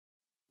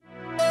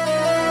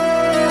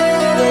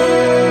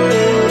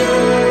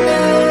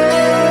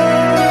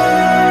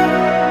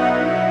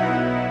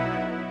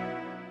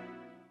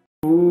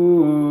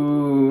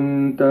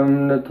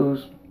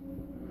Santos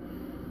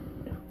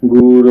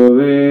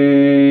Gurave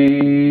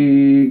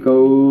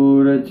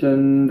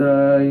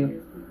Gaurachandrai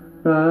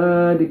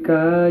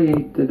Radhikaya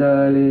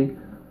Tadale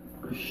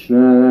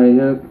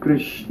Krishnaya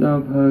Krishna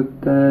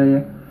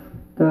Bhaktaya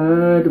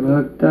Tad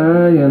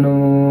Bhaktaya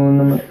Namo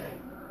Namah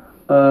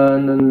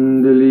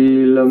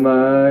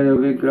Anandalilamaya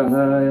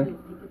Vigrahaya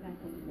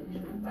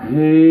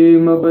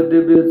Hema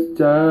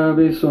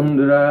Badibhyachavi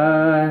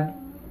Sundaraya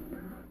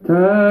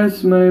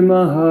Tasmai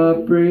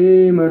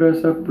Mahaprema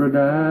Rasa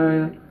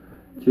Pradaya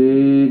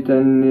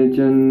Chaitanya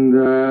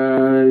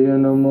Chandraya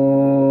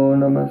Namo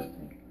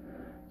Namaste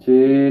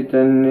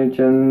Chaitanya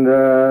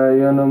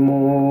Chandraya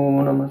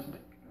Namo Namaste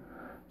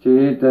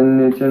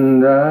Chaitanya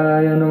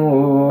Chandraya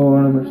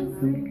Namo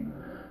Namaste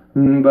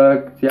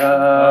Bhaktya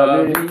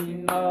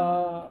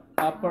Vina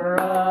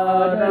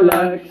Aparada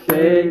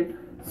Lakshe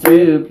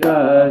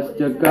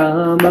Siptascha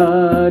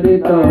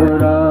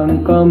Kamaditoram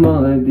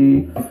Kamadi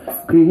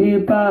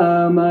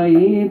Kripa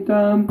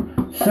Maitam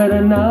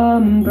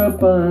Sharanam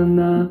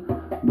Prapana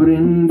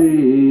Brinde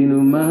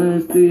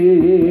Namaste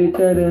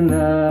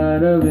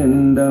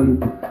Charanaravindam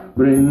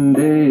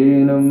Brinde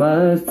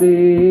Namaste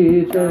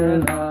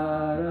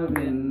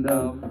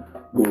Charanaravindam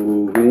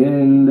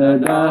Govinda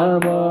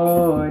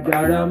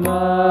Damodara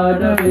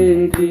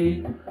Madhaveti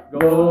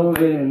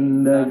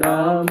Govinda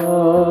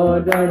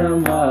Damodara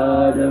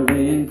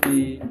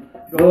Madhaveti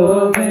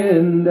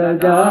Govinda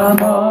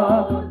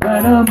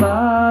Damodara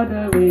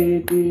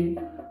Madhaveti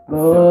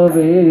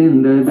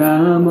Govinda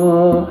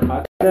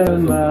Damodara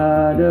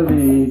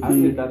Madhaveti.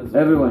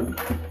 Everyone.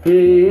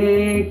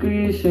 Hey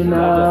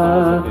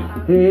Krishna,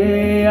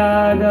 Hey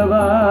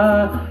Adava,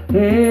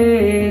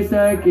 Hey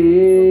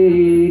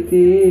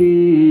Saketi,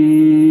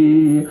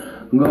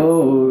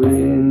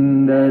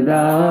 Govinda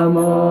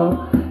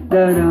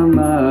Damodara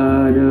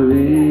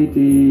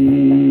Madhaveti.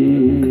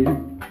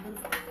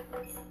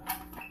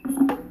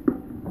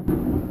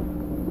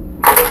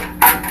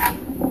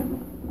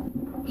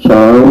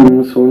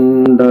 Sham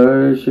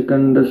Sundar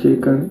Shikanda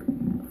Shikar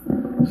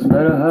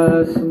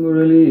Smarahas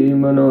Murali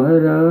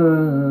Manohara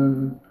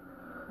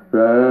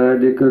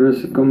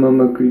Radhikarasika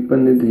Mama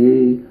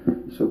Kripanidhi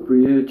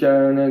Supriya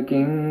Charana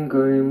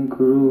Kinkarim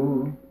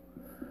Kuru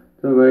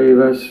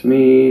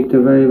Tavaivasmi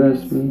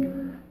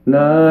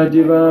Na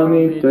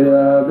Jivami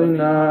Taya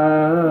Vina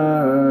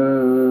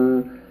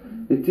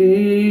Iti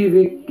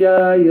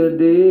Vikyaya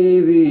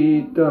Devi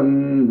Tam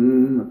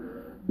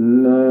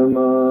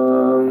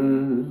Namam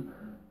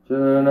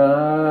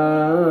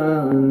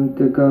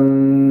Charanantikam.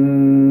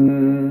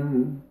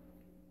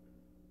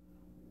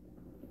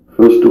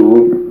 First of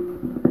all,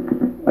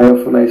 I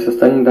offer my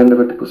Sastang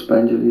Dandavati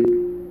Puspanjali,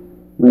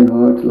 my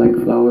heart like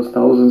flowers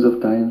thousands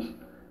of times,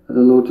 at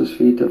the lotus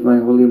feet of my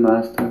holy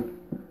master,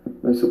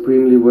 my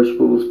supremely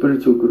worshipful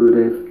spiritual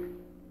Gurudev,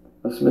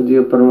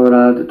 Asmadya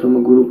Paramarada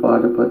Tuma Guru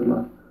Pada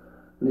Padma,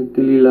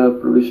 Nityalila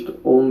Pravishta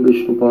Om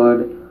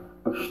Vishnupad,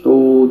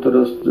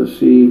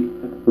 Ashtotarastasri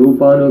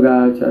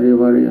Rupanugacharya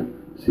Varya,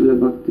 Sila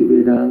Bhakti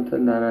Vedanta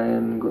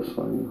Narayan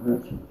Goswami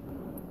Maharaj.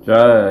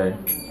 Jai.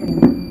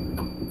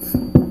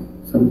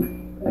 Some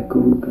echo.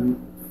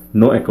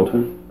 No echo.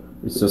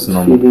 It's just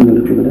Feeding normal. a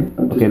little bit.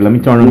 Okay, let me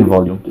turn on the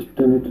volume. Just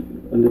turn it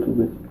a little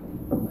bit.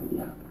 Oh,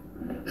 yeah.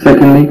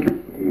 Secondly,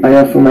 I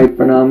offer my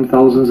pranam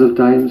thousands of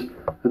times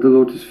at the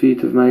lotus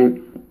feet of my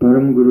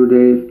Param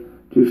Gurudev,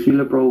 to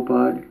Srila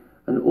Prabhupada,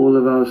 and all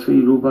of our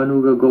Sri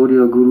Rupanuga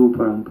Gaudiya Guru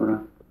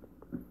Parampara.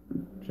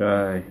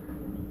 Jai.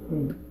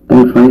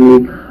 And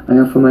finally, I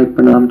offer my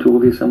pranam to all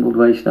the assembled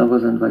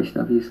Vaishnavas and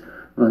Vaishnavis.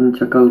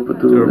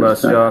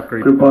 Vanchakalpaturvasya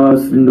Kripa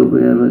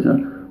Sindhubhyavaja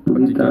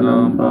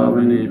Putitanam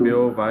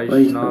Pavanebhyo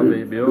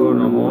Vaishnavebhyo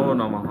Namo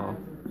Namaha.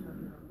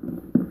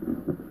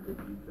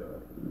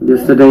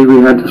 Yesterday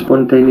we had a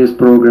spontaneous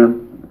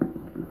program,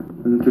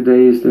 and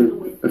today is the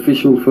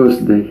official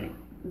first day.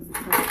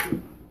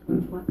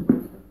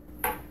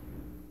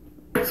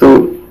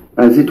 So,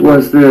 as it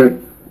was the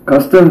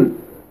custom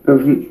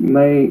of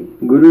my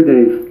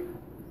Gurudev,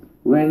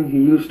 when he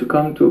used to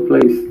come to a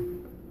place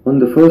on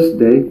the first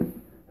day,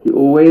 he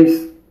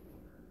always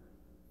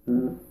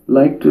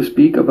liked to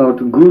speak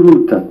about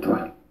Guru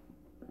Tattva,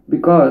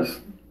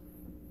 because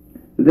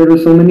there are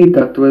so many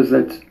tattvas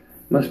that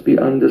must be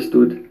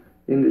understood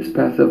in this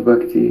path of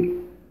bhakti.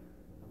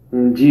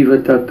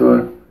 Jiva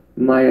Tattva,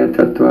 Maya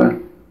Tattva,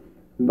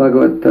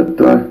 Bhagavat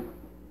Tattva,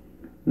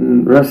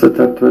 Rasa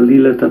Tattva,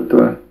 Lila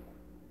Tattva,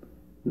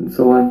 and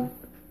so on.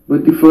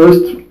 But the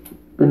first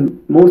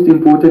and most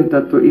important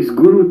Tattva is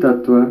Guru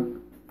Tattva.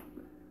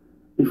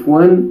 If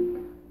one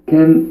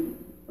can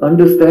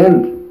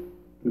understand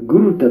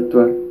Guru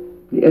Tattva,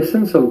 the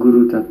essence of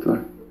Guru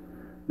Tattva,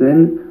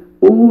 then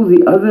all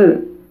the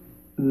other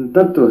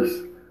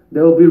Tattvas,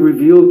 they will be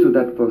revealed to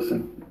that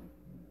person.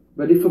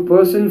 But if a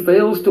person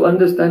fails to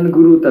understand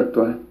Guru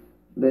Tattva,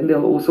 then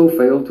they'll also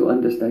fail to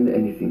understand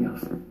anything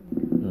else.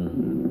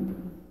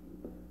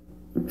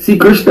 See,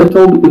 Krishna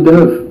told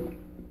Uddhav,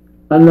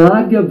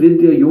 Anadya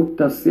vidya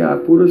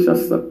yuktasya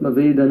purushasatma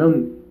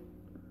vedanam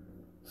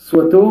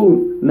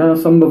swato na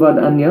sambhavad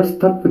anyas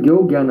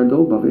tattvagyo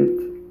jnanado bhavet.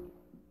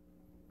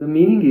 The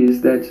meaning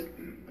is that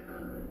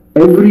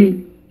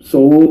every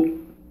soul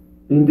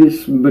in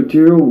this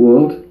material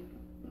world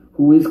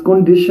who is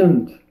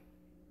conditioned,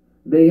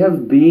 they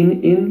have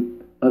been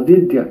in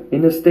avidya,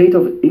 in a state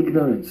of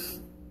ignorance.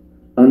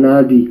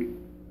 Anadi.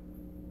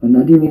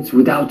 Anadi means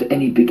without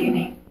any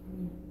beginning.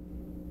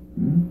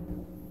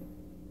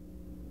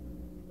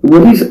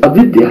 What is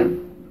avidya?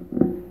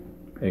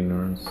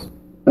 Ignorance.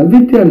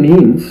 Avidya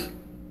means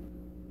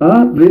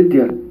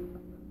avidya,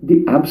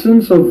 the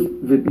absence of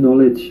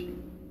knowledge.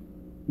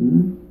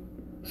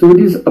 So it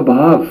is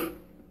abhav.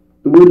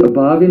 The word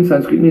abhav in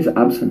Sanskrit means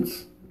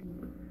absence.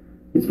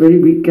 It's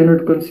we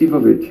cannot conceive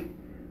of it.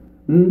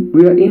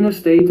 We are in a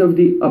state of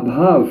the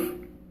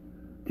abhav,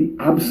 the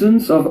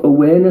absence of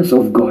awareness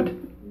of God.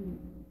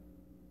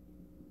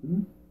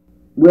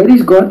 Where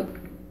is God?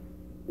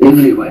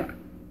 Everywhere.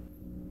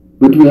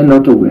 But we are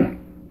not aware.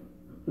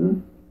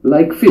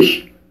 Like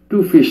fish,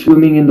 two fish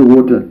swimming in the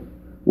water.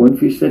 One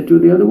fish said to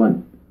the other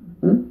one,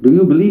 do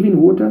you believe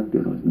in water? The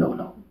other one,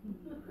 no.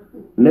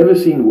 Never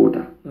seen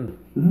water.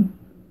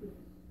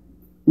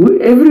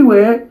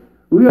 Everywhere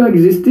we are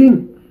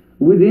existing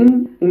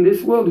in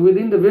this world,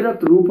 within the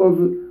Virat Roop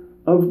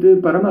of the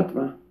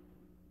Paramatma.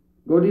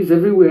 God is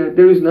everywhere.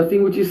 There is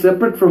nothing which is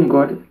separate from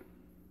God.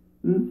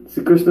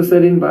 Sri Krishna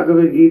said in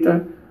Bhagavad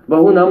Gita,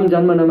 Bahunam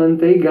janma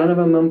namante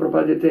jnanavamam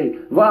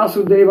prapadete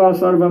vasudeva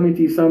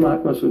sarvamiti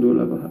samatma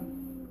sudulabha.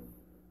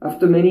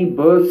 After many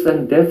births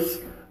and deaths,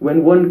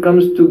 when one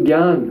comes to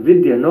jnana,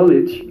 vidya,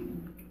 knowledge,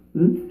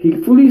 he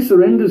fully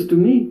surrenders to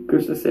me,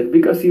 Krishna said,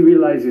 because he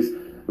realizes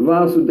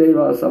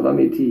Vasudeva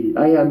Savamiti,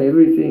 I am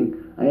everything,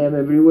 I am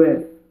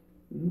everywhere.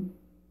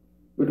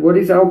 But what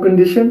is our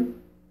condition?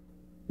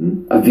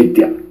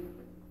 Avidya.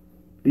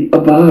 The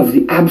above,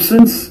 the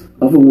absence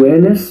of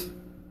awareness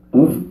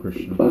of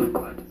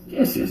God.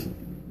 Yes.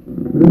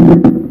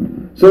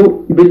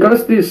 So,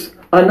 because this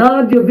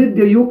Anadya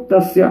Vidya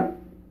Yuktasya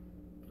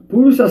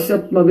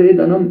Purusasyatma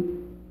Vedanam,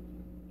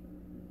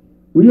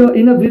 we are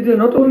in avidya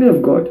not only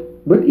of God,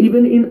 but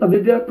even in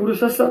avidya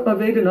Purusasyatma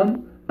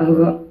Vedanam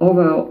of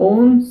our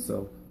own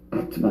self,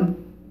 Atma.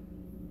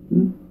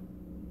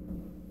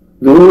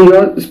 Though we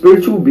are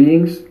spiritual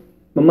beings,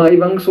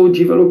 Mamaivang so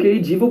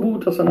jivaloke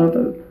jivabhuta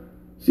sanata.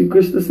 Sri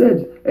Krishna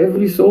said,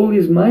 every soul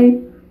is my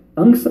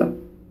angsa,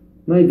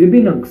 my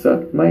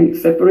vibhinangsa, my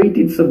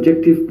separated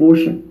subjective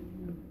portion.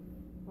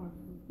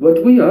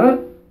 But we are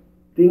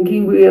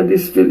thinking we are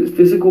this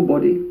physical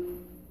body.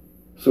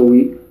 So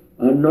we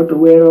are not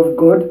aware of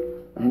God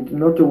and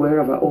not aware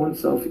of our own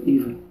self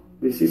even.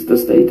 This is the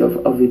state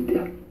of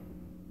avidya.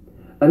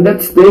 And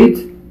that state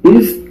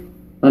is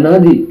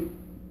anadi.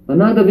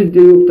 Anada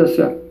vidya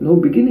yuktasya, no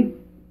beginning.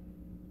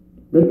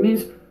 That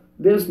means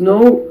there's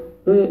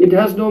it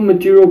has no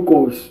material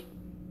cause.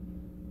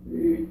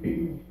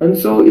 And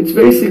so it's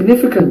very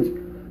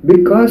significant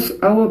because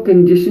our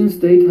conditioned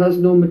state has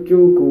no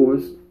material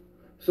cause.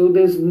 So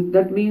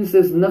that means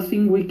there's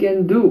nothing we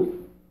can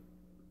do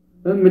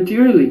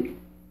materially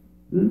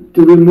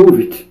to remove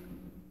it.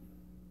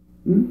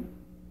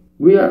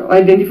 We are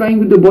identifying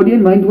with the body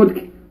and mind.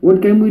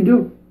 What can we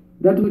do?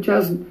 That which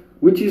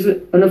is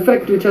an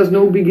effect which has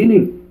no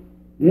beginning.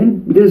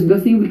 Then there's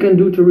nothing we can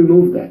do to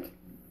remove that.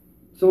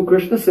 So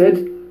Krishna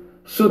said,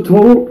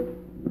 Sutho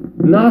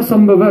na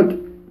sambhavat.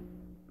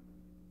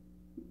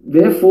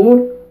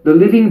 Therefore, the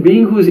living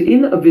being who is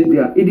in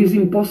avidya, it is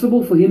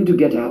impossible for him to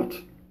get out.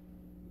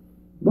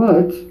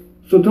 But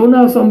Sutho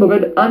na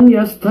sambhavat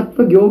anyas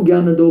tattvagyo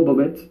jnanado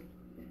bhavet.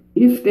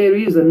 If there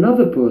is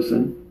another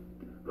person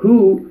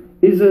who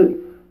is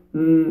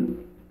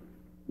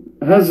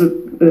has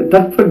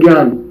tattva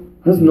jnana,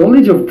 has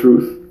knowledge of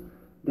truth,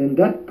 then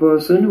that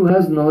person who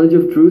has knowledge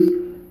of truth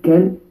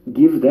can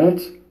give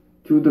that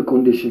to the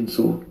conditioned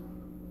soul.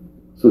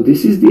 So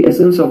this is the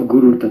essence of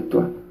Guru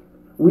Tattva.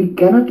 We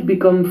cannot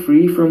become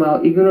free from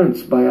our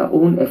ignorance by our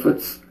own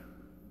efforts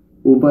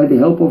or by the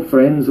help of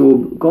friends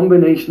or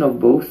combination of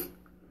both.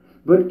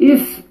 But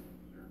if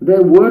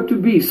there were to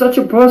be such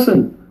a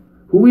person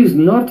who is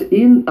not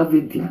in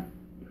avidya,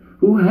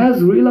 who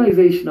has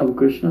realization of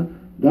Krishna,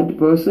 that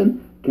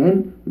person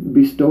can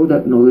bestow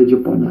that knowledge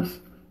upon us.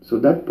 So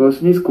that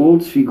person is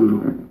called Sri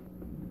Guru.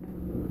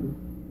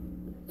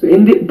 So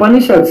in the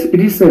Upanishads it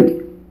is said,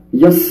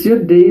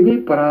 Yasya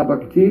deve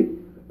parabhakti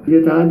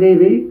yata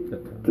deve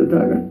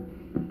tataga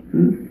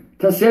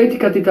tasyaiti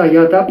katita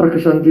yata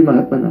prakashanti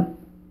mahatmana.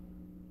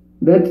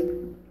 That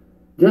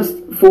just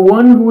for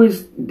one who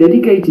is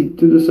dedicated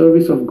to the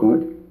service of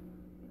God,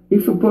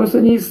 if a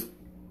person is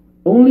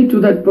only to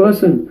that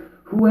person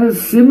who has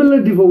similar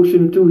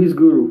devotion to his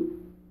Guru,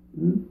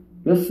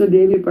 Yasya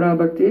devi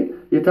parabhakti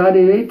yata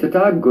deve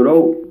tata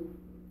guru.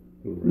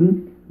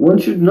 One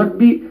should not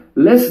be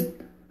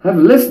have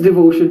less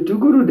devotion to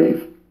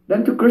Gurudev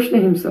than to Krishna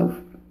himself.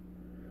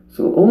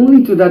 So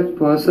only to that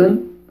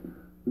person,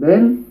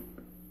 then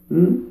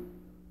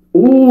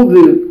all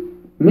the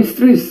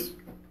mysteries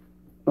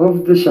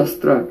of the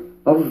Shastra,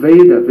 of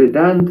Veda,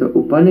 Vedanta,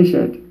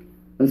 Upanishad,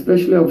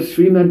 especially of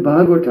Srimad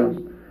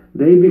Bhagavatam,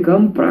 they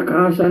become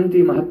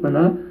prakashanti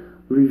mahatmana,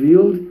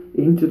 revealed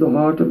into the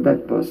heart of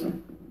that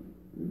person.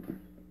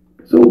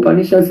 So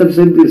Upanishads have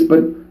said this,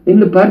 but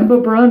in the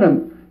Padma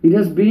Purana, it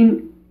has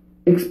been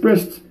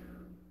expressed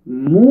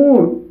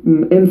more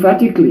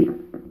emphatically.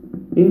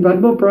 In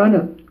Padma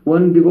Purana,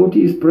 one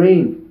devotee is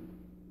praying,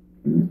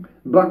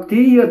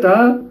 Bhakti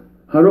yata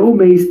haro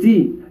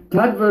meisti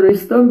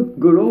tadvaristam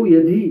guru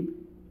yadhi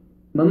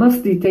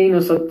mamasti tena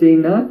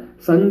satyena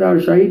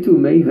sandarshaitu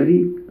me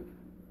hari.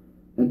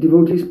 The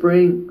devotee is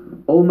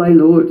praying, oh my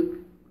Lord,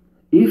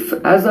 if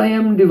as I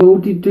am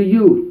devoted to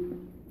you,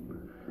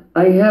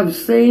 I have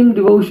same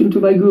devotion to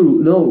my Guru.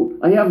 No,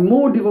 I have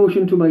more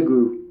devotion to my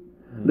Guru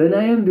than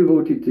I am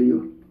devoted to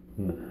you.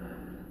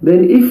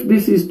 Then if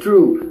this is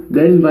true,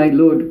 then my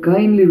Lord,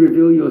 kindly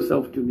reveal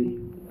yourself to me.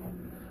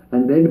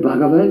 And then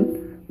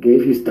Bhagavan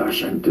gave his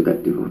darshan to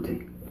that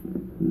devotee.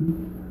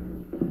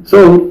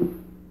 So,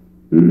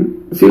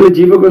 Srila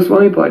Jiva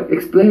Goswami Pad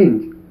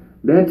explained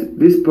that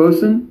this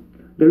person,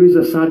 there is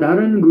a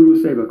Sadharan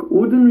Guru Sevak,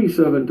 ordinary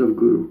servant of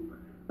Guru,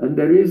 and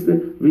there is the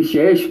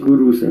Vishesh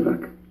Guru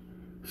Sevak,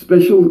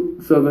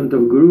 special servant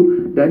of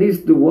Guru, that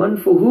is the one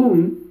for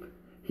whom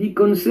he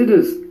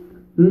considers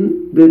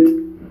that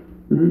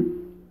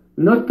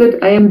not that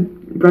I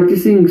am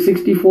practicing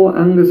 64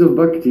 angas of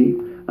bhakti,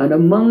 and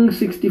among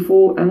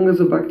 64 angas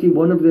of bhakti,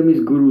 one of them is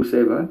Guru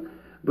Seva,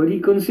 but he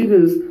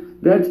considers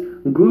that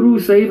Guru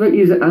Seva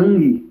is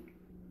Angi.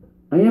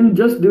 I am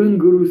just doing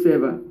Guru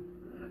Seva,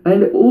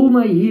 and all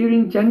my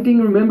hearing, chanting,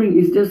 remembering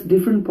is just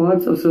different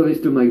parts of service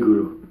to my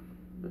Guru.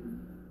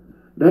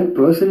 That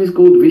person is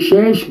called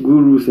Vishesh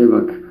Guru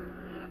Sevak,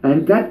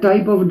 and that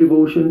type of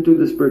devotion to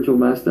the spiritual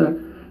master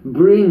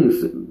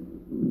brings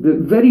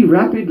very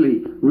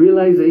rapidly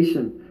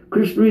realization.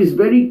 Krishna is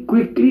very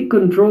quickly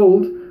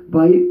controlled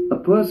by a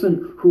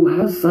person who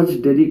has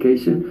such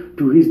dedication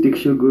to his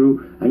Diksha Guru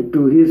and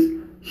to his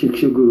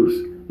Shiksha Gurus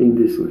in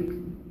this way.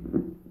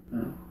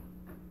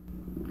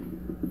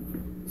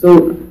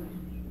 So,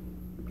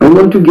 I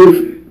want to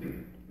give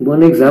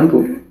one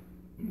example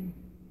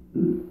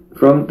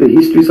from the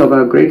histories of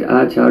our great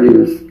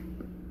Acharyas,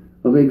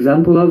 of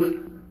example of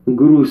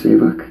Guru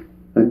Sevak,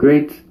 a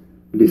great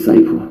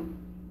disciple.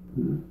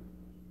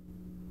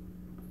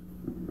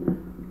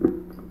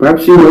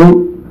 Perhaps you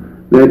know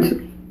that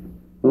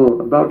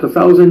about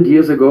 1,000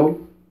 years ago,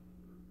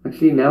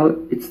 actually now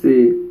it's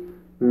the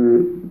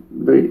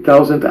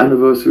 1000th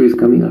anniversary is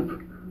coming up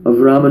of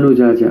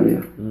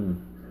Ramanujacharya.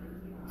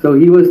 So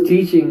he was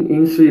teaching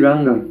in Sri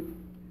Ranga,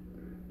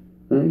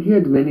 and he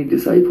had many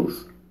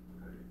disciples,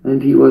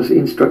 and he was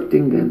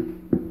instructing them.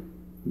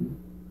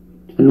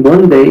 And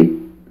one day,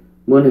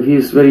 one of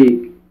his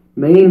very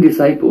main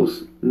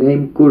disciples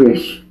named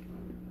Kuresh,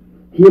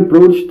 he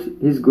approached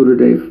his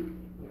Gurudev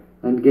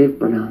and gave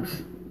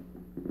pranams.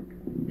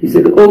 He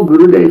said, "Oh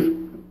Gurudev,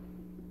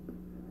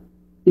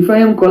 if I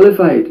am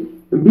qualified,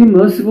 be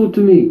merciful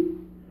to me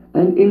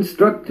and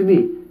instruct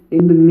me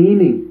in the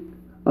meaning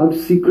of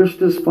Sri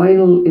Krishna's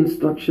final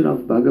instruction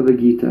of Bhagavad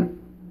Gita.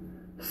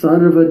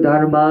 Sarva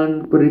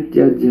dharman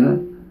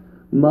parityajya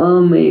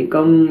mam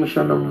ekam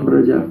shanam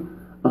braja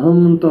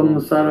aham tam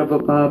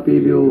sarva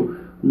papibhyo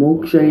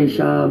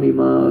mokshayishami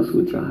ma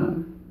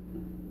suchaha."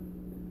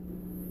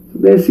 So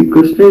there Sri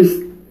Krishna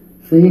is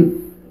saying,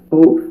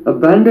 oh,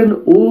 abandon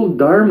all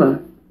dharma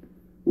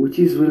which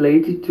is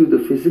related to the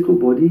physical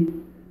body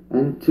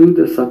and to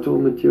the subtle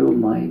material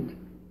mind,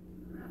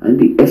 and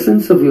the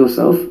essence of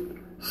yourself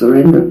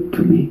surrender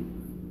to me.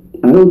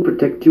 I will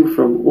protect you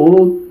from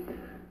all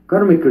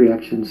karmic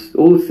reactions,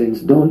 all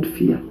sins. Don't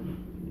fear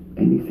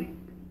anything.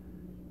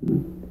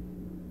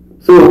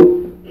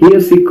 So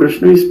here Sri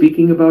Krishna is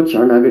speaking about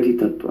Sharanagati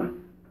Tattva.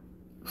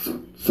 So,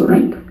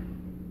 surrender.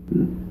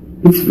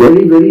 It's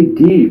very, very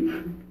deep.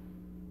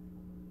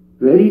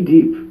 Very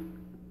deep.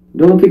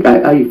 Don't think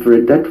I've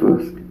read that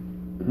verse.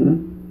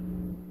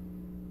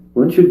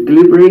 One should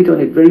deliberate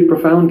on it very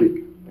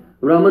profoundly.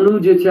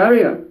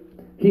 Ramanujacharya,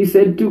 he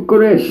said to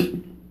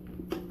Kuresh,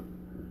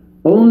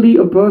 only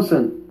a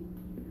person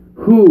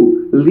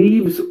who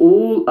leaves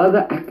all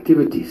other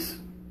activities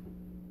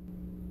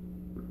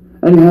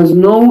and has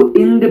no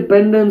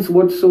independence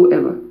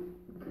whatsoever,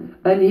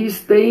 and he's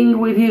staying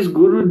with his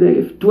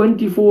Gurudev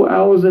 24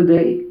 hours a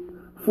day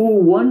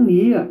for 1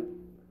 year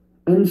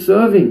and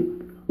serving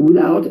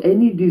without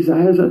any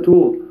desires at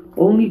all,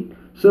 only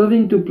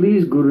serving to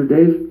please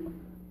Gurudev,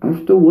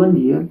 after 1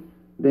 year,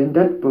 then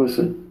that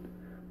person,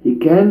 he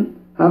can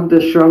have the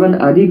Shravan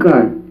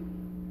Adhikar.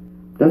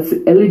 That's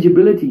the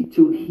eligibility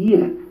to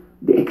hear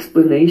the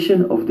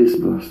explanation of this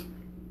verse.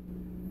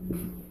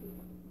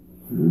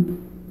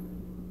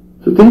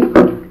 So think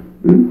about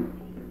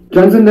it.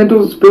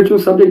 Transcendental spiritual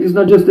subject is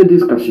not just a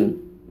discussion.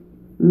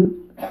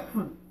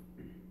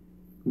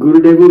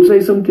 Gurudev will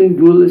say something,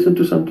 you will listen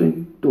to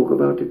something, talk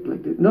about it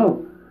like that.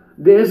 No,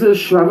 there's a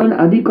Shravan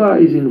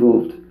Adhikar is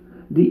involved.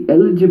 The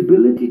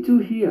eligibility to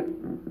hear.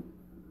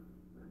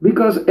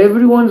 Because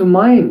everyone's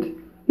mind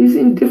is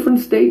in different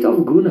state of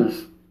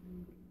gunas.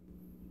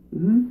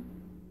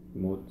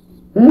 Modes.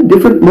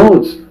 Different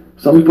modes.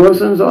 Some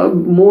persons are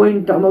more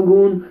in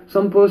tamagun,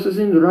 some persons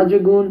in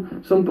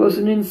rajagun, some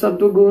person in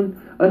sattvagun,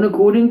 and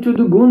according to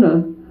the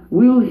guna,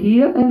 will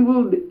hear and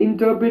will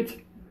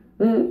interpret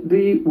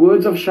the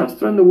words of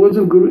Shastra and the words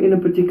of Guru in a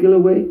particular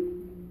way,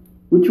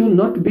 which will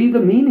not be the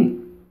meaning.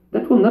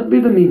 That will not be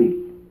the meaning.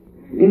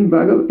 In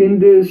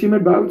the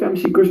Srimad Bhagavatam,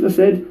 Shri Krishna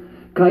said,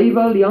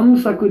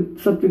 Kaivalyam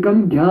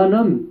satvikam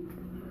jnanam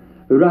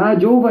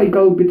rajo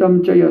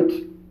vaikalpitam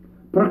chayat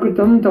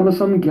prakritam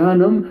tamasam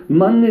jnanam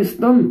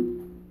manistam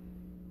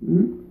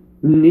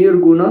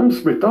nirgunam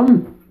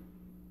smritam.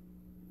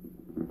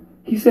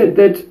 He said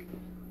that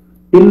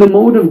in the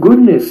mode of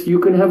goodness you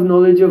can have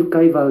knowledge of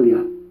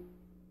Kaivalya.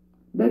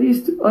 That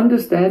is to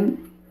understand,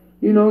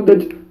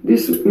 that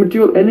this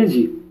material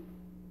energy,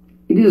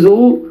 it is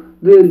all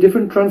the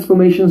different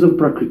transformations of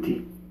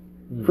Prakriti.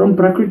 From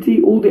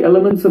Prakriti, all the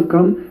elements have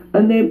come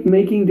and they're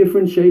making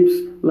different shapes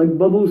like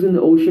bubbles in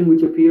the ocean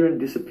which appear and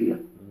disappear.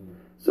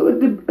 So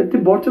at the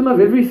bottom of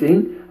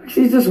everything,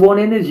 actually it's just one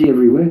energy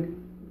everywhere.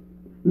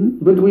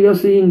 But we are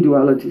seeing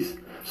dualities.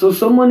 So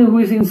someone who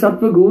is in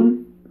Sattva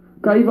Gun,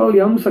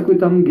 Kaivalyam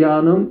Sakvitam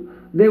Jnanam,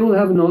 they will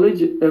have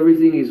knowledge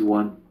everything is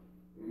one.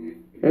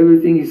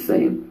 Everything is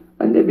same.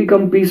 And they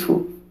become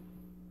peaceful.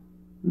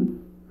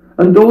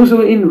 And those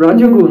who are in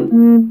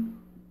Rajagun,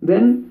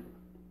 then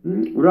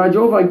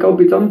Rajo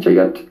Vaikalpitam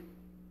Chayat,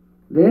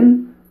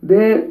 then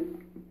their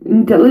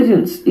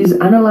intelligence is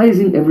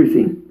analyzing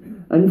everything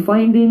and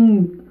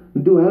finding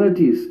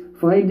dualities,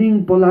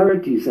 finding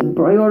polarities and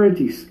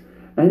priorities,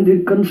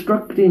 and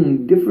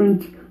constructing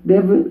different,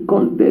 their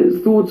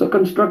thoughts are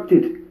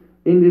constructed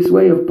in this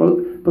way of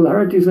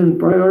polarities and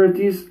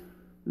priorities,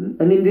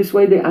 and in this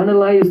way they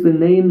analyze the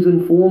names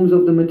and forms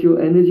of the material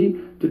energy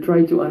to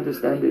try to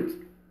understand it.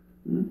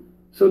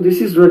 So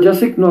this is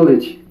Rajasic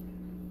knowledge.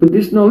 But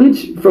this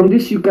knowledge, from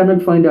this you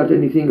cannot find out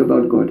anything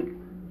about God.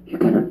 You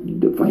cannot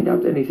find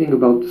out anything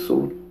about the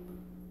soul.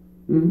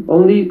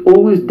 Only,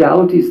 always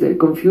doubt is there,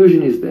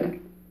 confusion is there.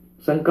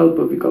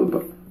 Sankalpa,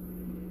 vikalpa.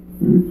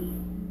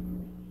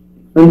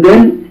 And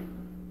then,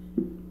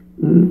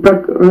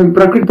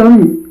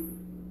 prakritam,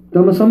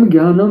 tamasam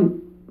jnanam.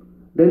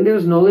 Then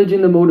there's knowledge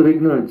in the mode of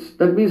ignorance.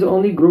 That means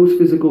only gross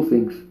physical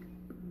things.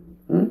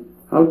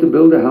 How to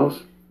build a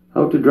house,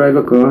 how to drive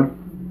a car,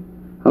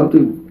 how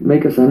to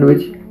make a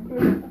sandwich.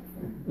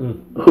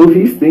 All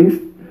these things,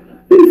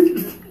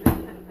 it's just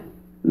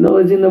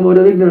knowledge in the mode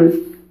of ignorance.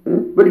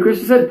 But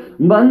Krishna said,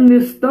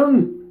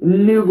 Manistam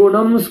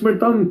nirgunam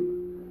smritam.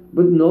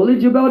 But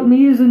knowledge about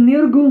me is a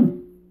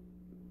nirgun.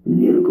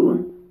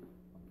 Nirgun.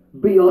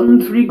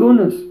 Beyond three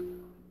gunas.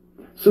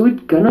 So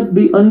it cannot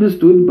be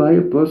understood by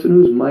a person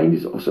whose mind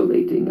is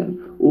oscillating and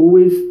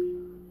always,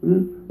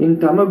 in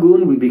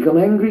Tamagun we become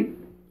angry.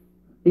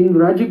 In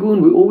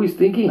Rajagun we're always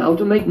thinking how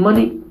to make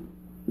money.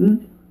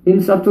 In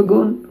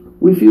Sattvagun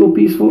we feel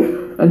peaceful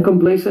and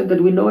complacent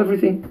that we know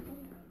everything.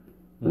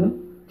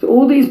 So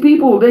all these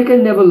people, they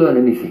can never learn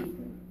anything.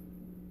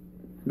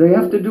 They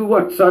have to do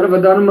what?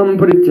 Sarvadharmam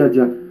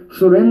parityaja.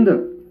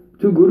 Surrender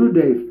to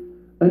Gurudev.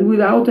 And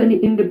without any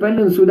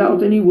independence,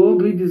 without any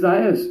worldly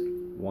desires.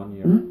 1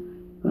 year.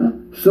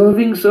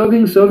 Serving.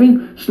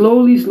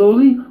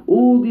 Slowly,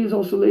 all these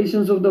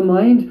oscillations of the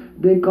mind,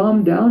 they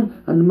calm down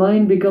and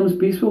mind becomes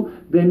peaceful.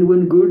 Then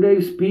when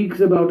Gurudev speaks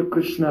about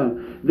Krishna,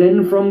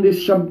 then from this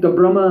Shabda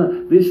Brahma,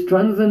 this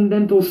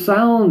transcendental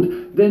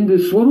sound, then the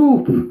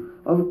Swarup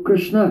of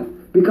Krishna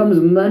becomes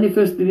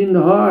manifested in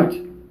the heart.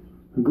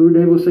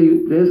 Gurudev will say,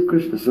 there's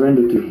Krishna,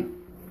 surrender to him.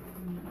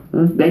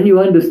 Then you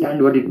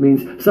understand what it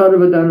means.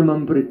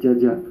 Sarvadharmam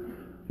parityaja.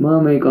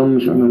 Mamekam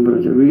sharanam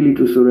praja. Really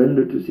to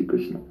surrender to Sri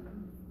Krishna.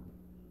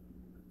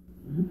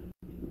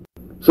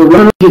 So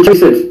one of the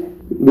says,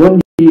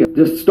 1 year,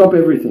 just stop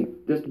everything.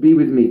 Just be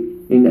with me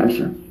in the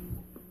ashram.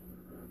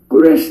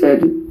 Gurudev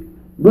said,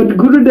 but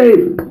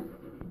Gurudev,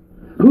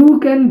 who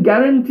can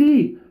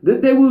guarantee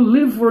that they will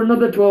live for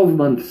another 12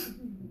 months?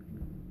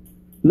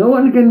 No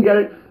one can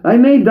guarantee. I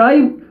may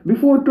die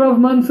before 12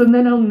 months and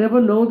then I'll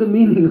never know the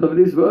meaning of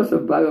this verse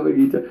of Bhagavad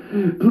Gita.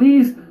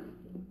 Please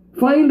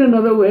find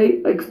another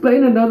way,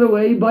 explain another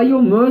way by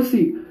your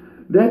mercy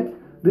that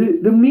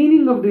the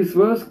meaning of this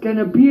verse can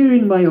appear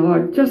in my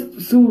heart just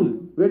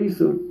soon, very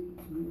soon.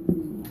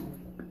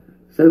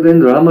 So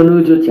then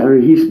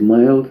Ramanujacharya, he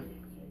smiled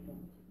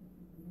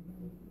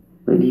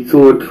and he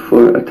thought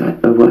for a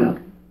while.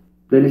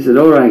 Then he said,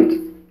 all right,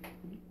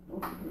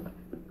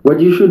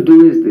 what you should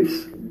do is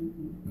this.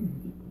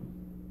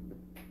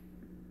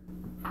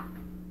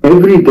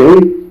 Every day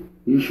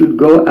you should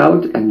go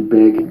out and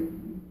beg.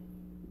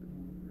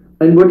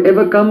 And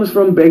whatever comes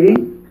from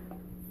begging,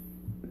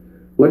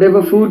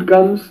 whatever food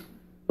comes,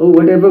 or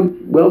whatever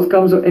wealth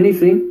comes or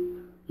anything,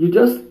 you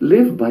just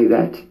live by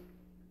that.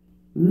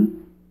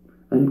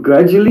 And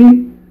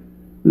gradually,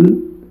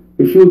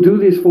 if you do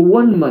this for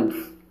 1 month,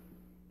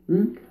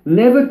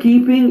 never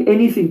keeping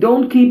anything,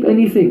 don't keep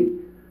anything.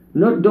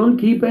 Don't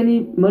keep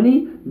any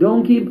money,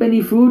 don't keep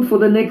any food for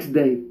the next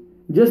day.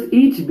 Just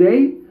each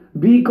day,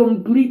 be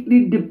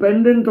completely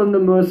dependent on the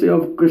mercy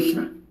of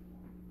Krishna.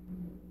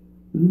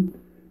 And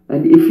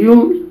if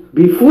you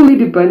be fully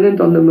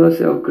dependent on the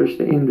mercy of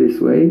Krishna in this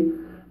way,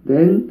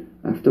 then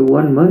after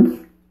 1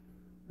 month,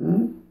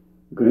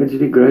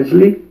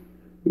 gradually,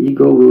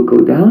 ego will go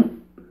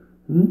down.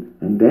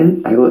 And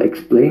then I will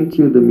explain to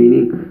you the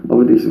meaning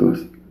of this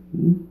verse.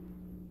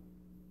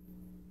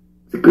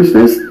 So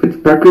Krishna says,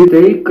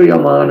 Prakrite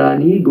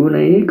kriyamanani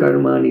gunai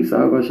karmani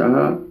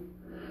savashaha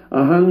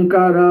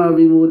ahankara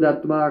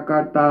vimudatma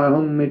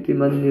kartaham miti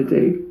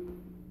manyate.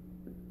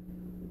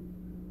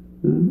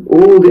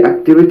 All the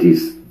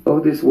activities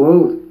of this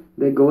world,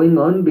 they're going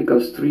on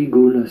because three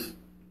gunas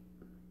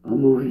are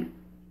moving.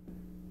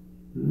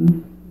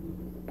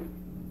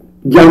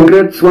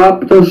 Jagrat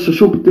swapta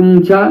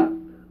sushuptim cha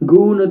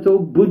gunato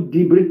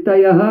buddhi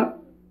brittayaha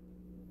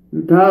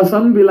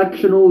tasam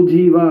vilakshano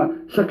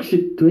jiva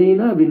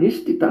shakshittvena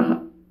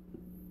vinishtitaha.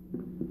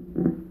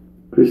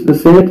 Krishna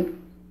said,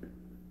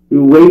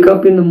 you wake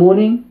up in the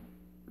morning,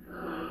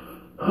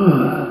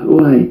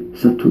 why?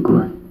 Sattva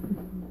guna.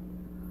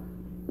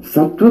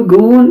 Sattva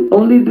guna,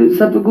 only the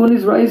sattva guna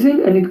is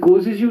rising and it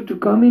causes you to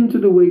come into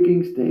the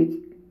waking state.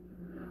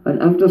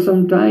 And after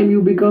some time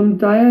you become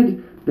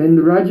tired, then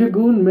the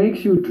rajagun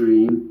makes you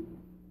dream.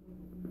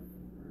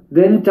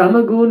 Then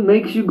tamagun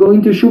makes you go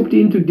into shupti,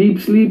 into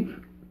deep sleep.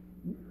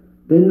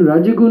 Then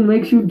rajagun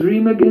makes you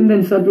dream again,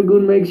 then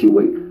sattvagun makes you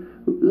wake.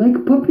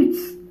 Like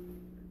puppets.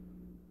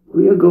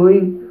 We are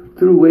going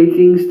through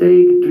waking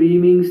state,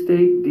 dreaming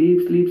state,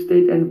 deep sleep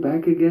state and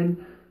back again,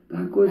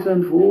 backwards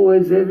and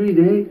forwards every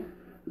day,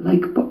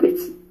 like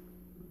puppets.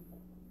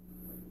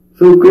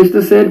 So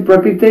Krishna said,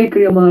 Prakrite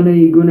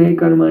kriyamanai gunai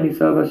karmani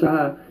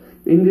savashaha.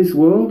 In this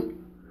world,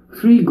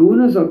 three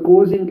gunas are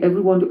causing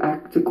everyone to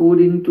act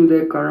according to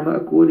their karma,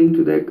 according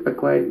to their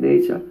acquired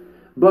nature.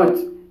 But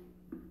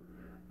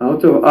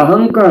out of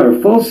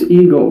ahankar, false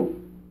ego,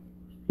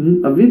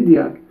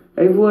 avidya,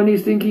 everyone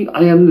is thinking,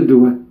 I am the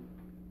doer.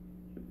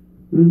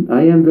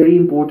 I am very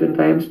important,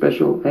 I am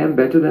special, I am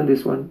better than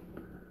this one.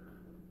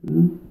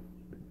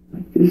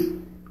 Like this.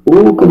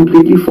 All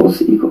completely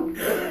false ego.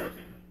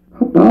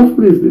 How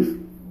powerful is this?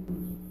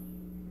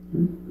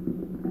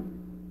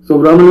 So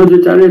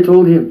Ramanujacharya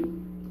told him,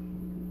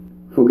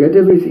 forget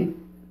everything.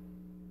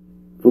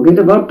 Forget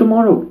about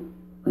tomorrow.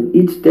 And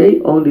each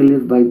day only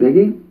live by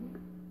begging.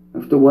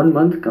 After 1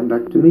 month, come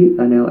back to me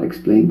and I'll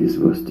explain this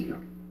verse to you.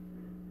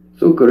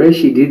 So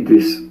Qureshi did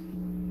this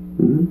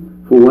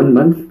for 1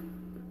 month.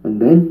 And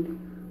then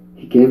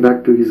he came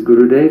back to his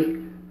Gurudev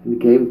and he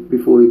came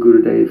before his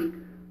Gurudev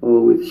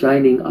with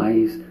shining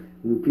eyes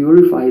and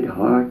purified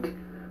heart.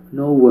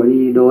 No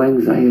worry, no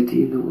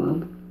anxiety in the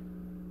world.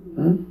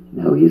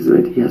 Now he is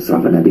ready. He has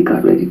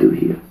Sravanadika ready to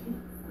hear.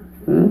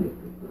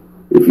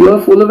 If you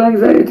are full of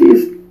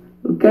anxieties,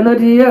 you cannot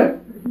hear.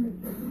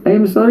 I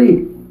am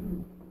sorry.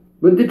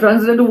 But the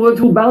transcendental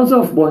words will bounce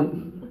off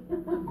one.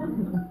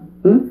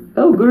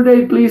 Oh,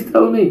 Gurudev, please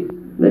tell me.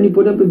 Then he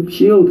put up a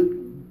shield.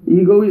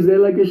 Ego is there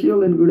like a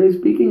shield and Gurudev is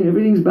speaking and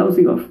everything's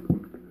bouncing off.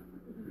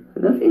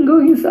 Nothing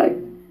going inside.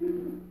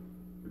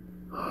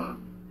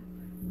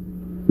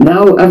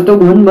 Now, after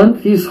 1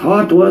 month, his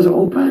heart was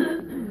open.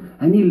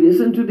 And he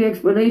listened to the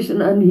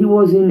explanation and he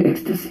was in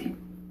ecstasy.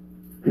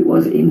 He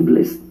was in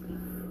bliss.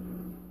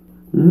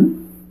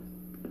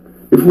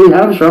 If we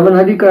have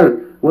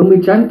Shravanadikar, when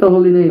we chant the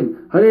holy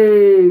name,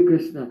 Hare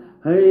Krishna,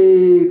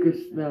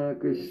 Krishna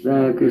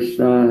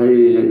Krishna,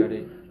 Hare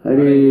Hare,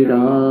 Hare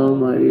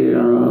Ram,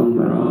 Ram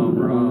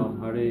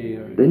Ram, Hare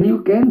Hare, then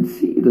you can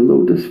see the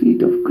lotus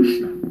feet of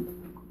Krishna.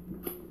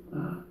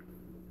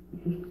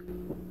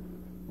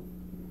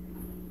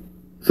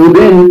 So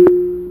then,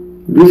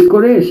 this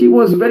Quresh, he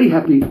was very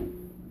happy.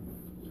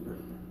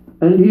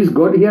 And he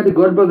had a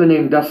godbrother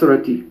named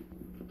Dasarathi.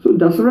 So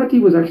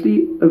Dasarathi was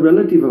actually a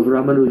relative of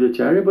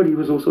Ramanujacharya, but he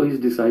was also his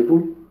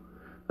disciple.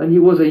 And he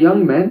was a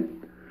young man,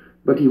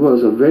 but he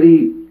was a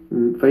very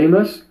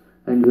famous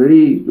and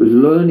very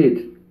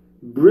learned,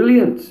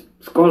 brilliant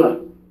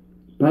scholar,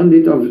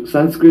 Pandit of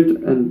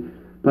Sanskrit and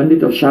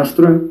Pandit of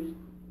Shastra.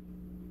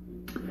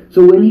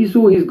 So when he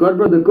saw his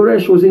godbrother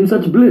Quresh was in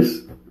such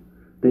bliss,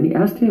 then he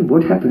asked him,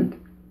 what happened?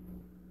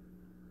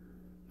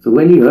 So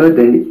when he heard,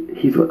 then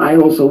he thought, I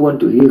also want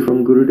to hear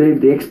from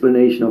Gurudev the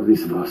explanation of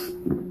this verse.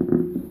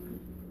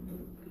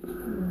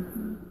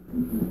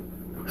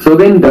 So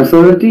then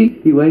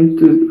Dasarathi, he went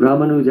to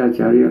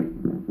Ramanujacharya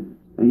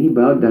and he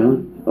bowed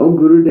down. Oh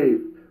Gurudev,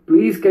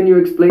 please can you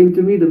explain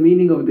to me the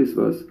meaning of this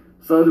verse?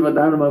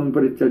 Sarvadharmam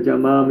parityajya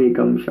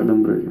mamekam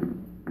shanam braja.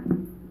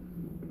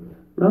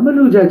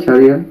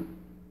 Ramanujacharya,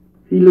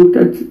 he looked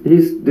at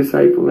his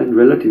disciple and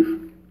relative.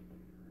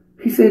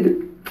 He said,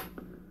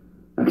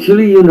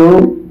 actually,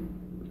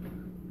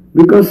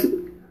 because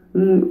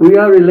we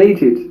are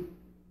related,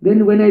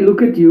 then when I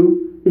look at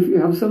you, if you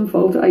have some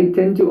fault, I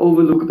tend to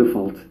overlook the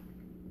fault.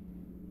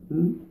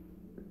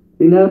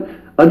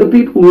 Other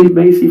people, we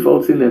may see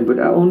faults in them, but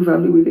our own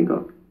family, we think,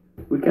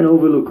 we can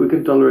overlook, we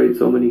can tolerate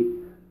so many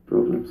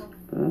problems.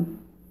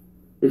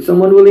 If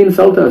someone will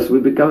insult us, we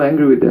become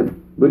angry with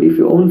them. But if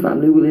your own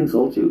family will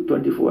insult you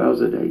 24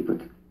 hours a day, but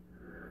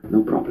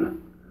no problem.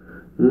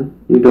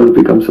 You don't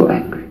become so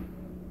angry.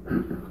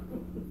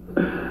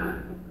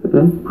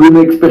 We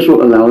make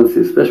special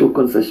allowances, special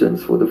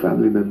concessions for the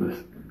family members.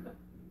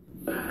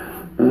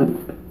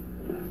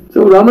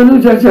 So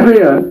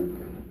Ramanujacharya,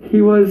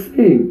 he was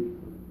saying.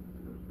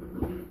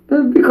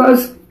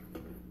 Because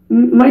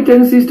my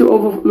tendency is to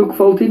overlook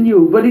fault in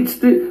you, but it's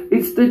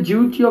the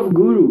duty of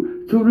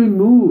Guru to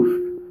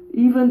remove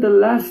even the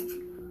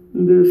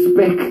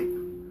speck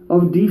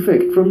of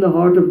defect from the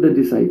heart of the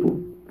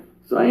disciple.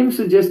 So I am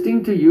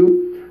suggesting to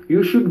you,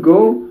 you should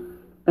go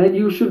and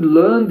you should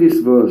learn this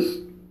verse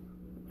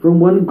from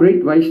one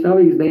great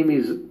Vaishnava. His name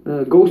is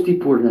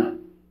Gostipurna.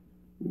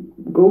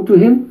 Go to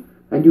him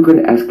and you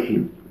can ask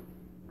him.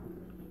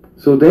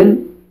 So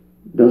then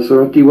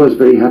Dasarati was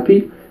very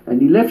happy,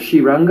 and he left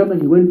Srirangam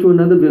and he went to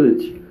another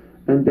village,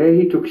 and there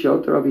he took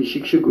shelter of his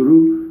Shiksha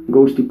Guru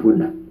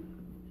Gostipurna.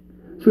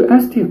 So he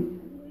asked him,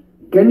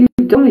 can you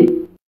tell me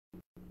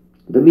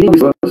the meaning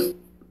of this verse,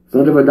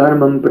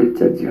 Sarvadharmam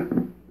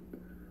Parityajya?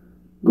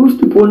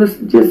 Gostipurna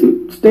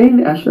suggested, stay in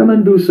ashram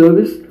and do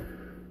service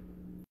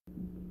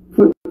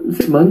for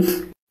 6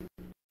 months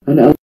and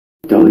I'll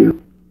tell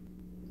you.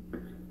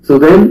 So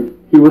then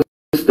he was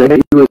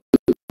staying, he was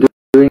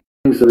doing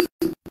service.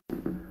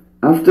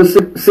 After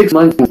 6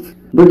 months,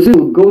 but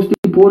still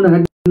Gostipurna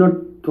had not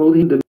told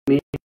him the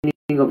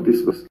meaning of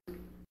this verse.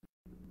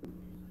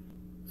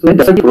 So then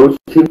he approached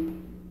him.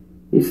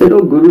 He said,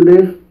 "Oh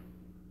Gurudev,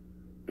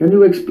 can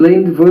you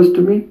explain the verse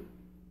to me?"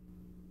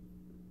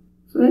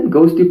 So then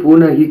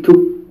Gostipurna, he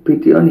took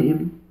pity on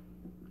him.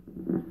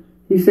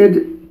 He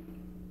said,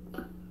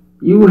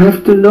 "You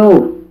have to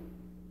know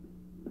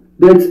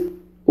that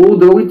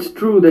although it's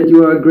true that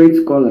you are a great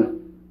scholar,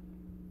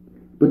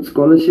 but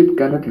scholarship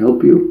cannot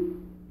help you.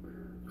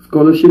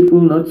 Scholarship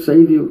will not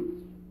save you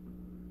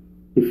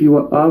if you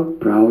are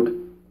proud."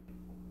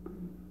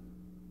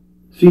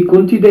 Sri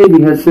Kunti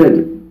Devi has said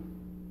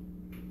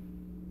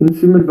in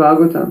Srimad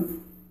Bhagavatam,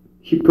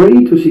 she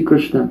prayed to Sri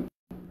Krishna,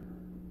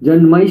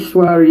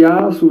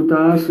 Janmaishwarya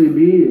Suta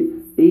Sribi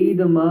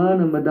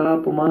Edaman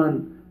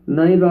Madapaman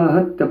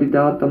Naivahat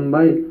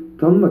Tabidatambai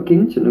Tvam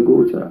Akinchana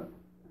Gochara.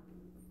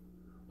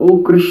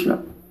 O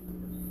Krishna,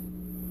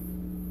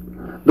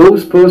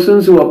 those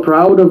persons who are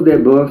proud of their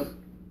birth,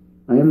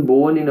 I am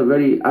born in a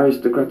very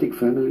aristocratic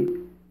family.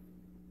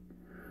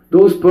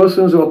 Those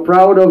persons who are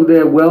proud of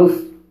their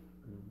wealth,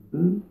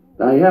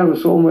 I have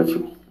so much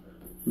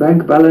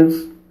bank balance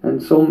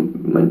and so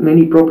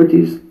many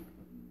properties.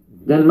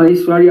 Then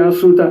Maishwarya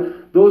Sruta,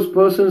 those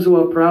persons who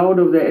are proud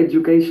of their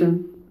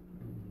education,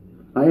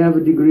 I have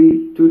a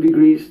degree, 2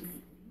 degrees,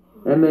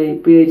 MA,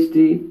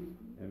 PhD.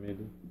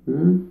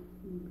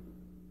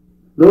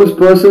 Those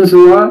persons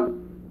who are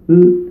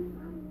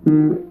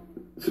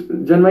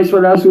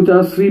Janmaishwarya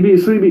Sutta,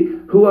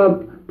 Sribi, who are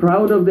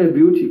proud of their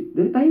beauty.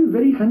 I am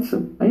very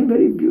handsome, I am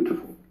very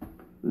beautiful.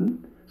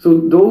 So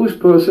those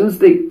persons,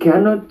 they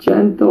cannot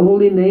chant the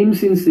holy name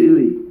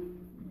sincerely.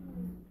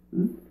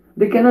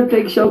 They cannot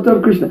take shelter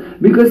of Krishna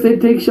because they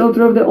take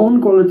shelter of their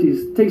own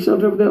qualities, take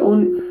shelter of their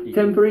own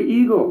temporary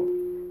ego.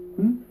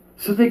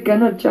 So they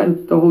cannot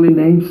chant the holy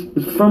names.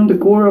 It's from the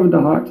core of the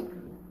heart.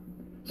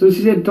 So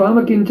she said,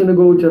 Tvama Kinchana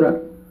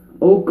Gochara,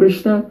 O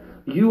Krishna,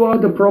 you are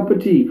the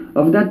property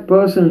of that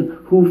person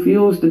who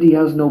feels that he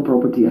has no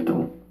property at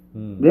all.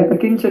 Their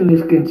Akinchan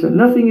is Kinchan,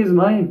 nothing is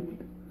mine.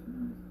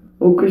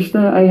 O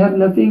Krishna, I have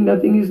nothing,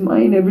 nothing is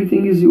mine,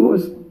 everything is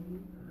yours.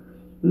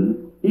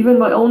 Even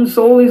my own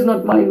soul is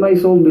not mine, my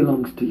soul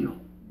belongs to you.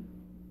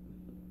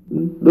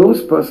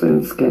 Those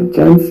persons can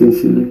chant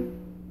sincerely.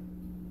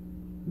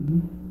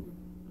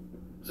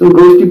 So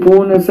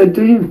Gostipurna said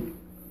to him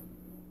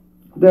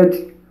that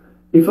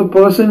if a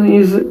person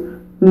is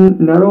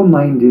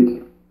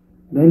narrow-minded,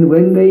 then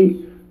when they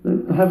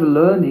have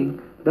learning,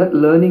 that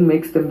learning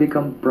makes them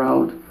become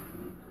proud.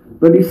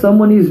 But if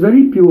someone is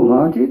very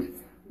pure-hearted,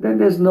 then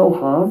there's no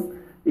harm.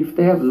 If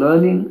they have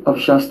learning of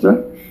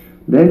Shastra,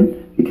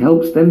 then it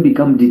helps them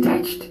become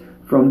detached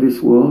from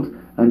this world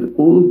and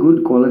all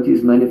good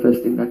qualities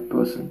manifest in that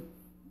person.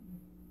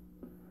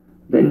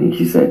 Then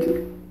he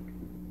said,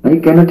 I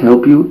cannot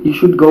help you. You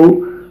should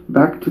go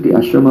back to the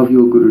ashram of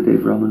your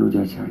Gurudev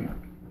Ramanujacharya.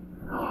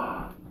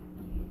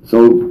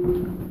 So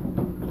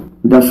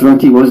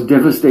Dasrati was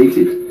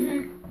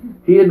devastated.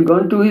 He had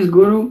gone to his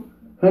Guru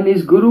and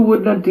his Guru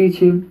would not teach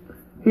him.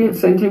 He had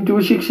sent him to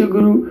a Shiksha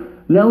Guru.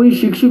 Now his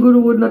Shiksha Guru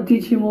would not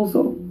teach him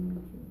also.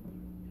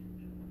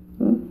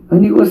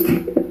 And he was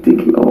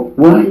thinking, oh,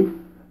 why?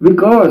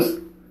 Because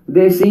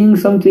they're seeing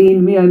something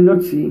in me I'm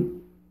not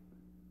seeing.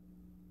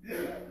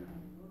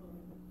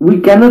 We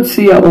cannot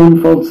see our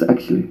own faults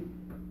actually.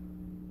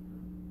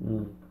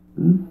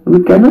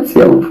 We cannot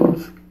see our own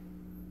faults.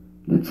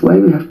 That's why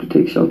we have to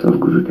take shelter of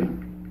Gurudev.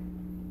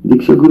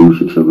 Diksha Guru,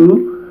 Shiksha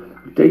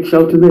Guru, take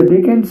shelter there.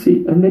 They can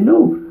see and they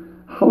know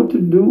how to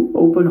do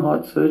open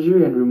heart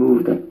surgery and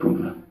remove that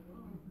problem.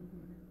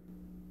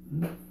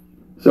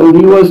 So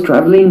he was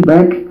traveling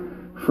back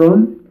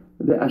from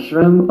the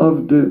ashram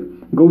of the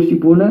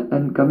Gostipurna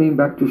and coming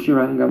back to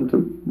Srirangam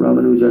to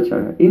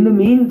Ramanujacharya. In the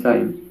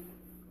meantime,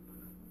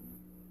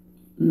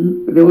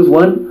 there was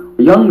one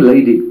young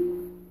lady.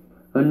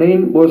 Her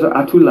name was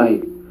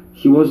Atulai.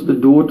 She was the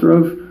daughter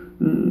of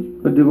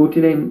a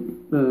devotee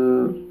named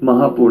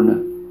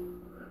Mahapurna.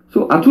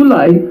 So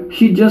Atulai,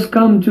 she just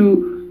come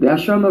to the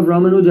ashram of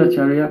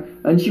Ramanujacharya,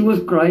 and she was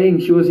crying,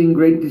 she was in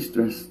great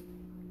distress.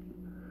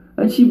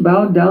 And she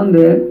bowed down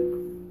there,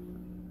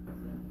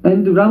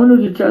 and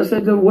Ramanujacharya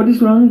said, "What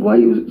is wrong? Why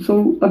are you so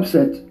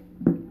upset?"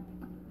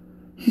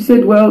 She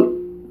said, "Well,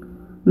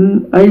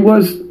 I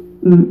was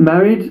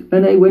married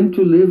and I went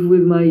to live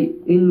with my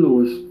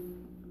in-laws.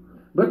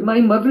 But my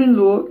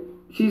mother-in-law,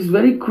 she's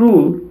very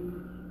cruel.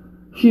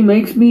 She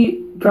makes me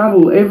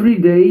travel every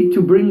day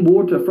to bring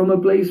water from a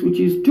place which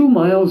is 2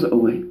 miles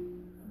away.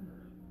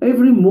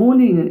 Every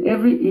morning and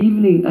every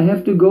evening I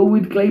have to go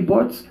with clay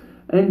pots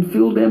and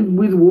fill them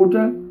with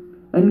water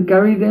and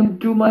carry them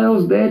 2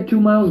 miles there,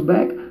 2 miles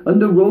back,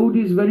 and the road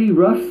is very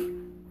rough.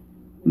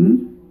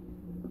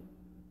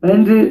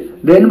 And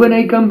then when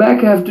I come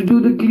back I have to do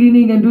the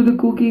cleaning and do the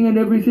cooking and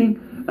everything,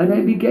 and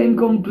I became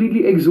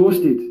completely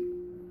exhausted.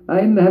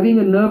 I'm having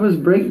a nervous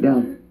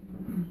breakdown."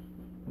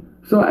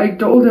 So I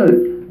told her,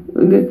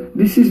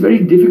 "This is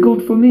very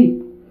difficult for me."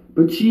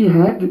 But she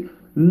had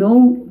no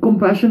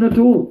compassion at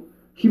all.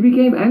 She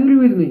became angry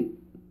with me.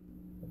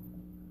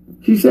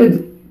 She said,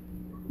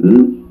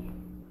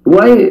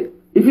 "Why,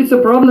 if it's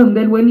a problem,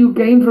 then when you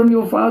came from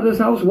your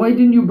father's house, why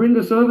didn't you bring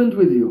a servant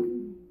with you?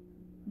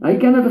 I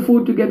cannot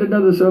afford to get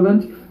another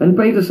servant and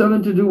pay the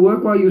servant to do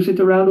work while you sit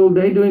around all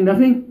day doing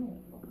nothing."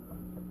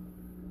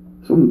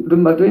 So the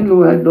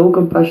mother-in-law had no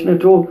compassion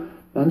at all,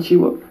 and she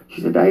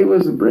said, "I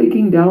was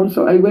breaking down,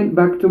 so I went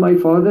back to my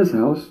father's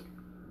house.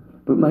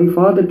 But my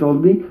father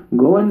told me,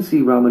 go and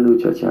see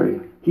Ramanujacharya.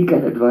 He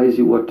can advise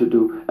you what to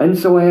do. And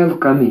so I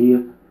have come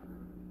here."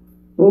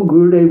 "Oh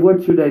Gurudev,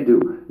 what should I do?"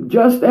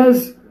 Just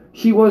as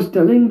she was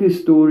telling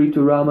this story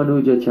to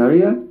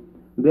Ramanujacharya,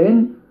 then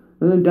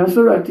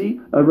Dasarati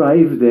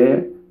arrived there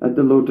at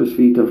the lotus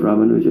feet of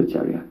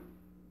Ramanujacharya.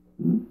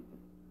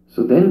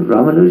 So then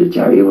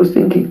Ramanujacharya was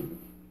thinking,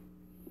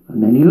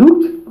 and then he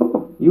looked,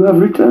 "Oh, you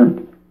have returned."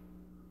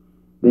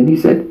 Then he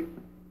said,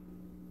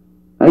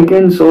 "I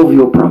can solve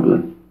your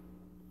problem.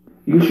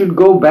 You should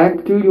go back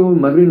to your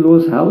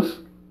mother-in-law's house,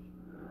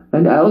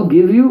 and I'll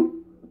give you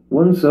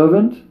one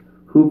servant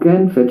who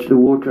can fetch the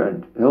water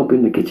and help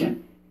in the kitchen.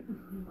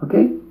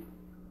 Okay?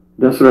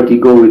 Dasarati,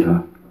 go with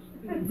her."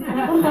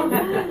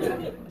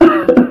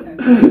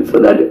 So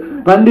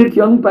that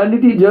young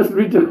Pandit, he just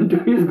returned to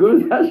his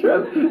Guru's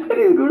ashram, and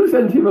his Guru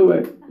sent him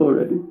away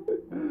already.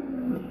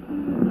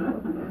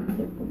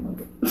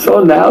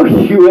 So now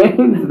he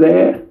went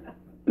there.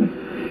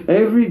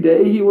 Every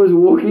day he was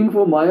walking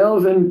for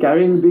miles and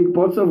carrying big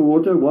pots of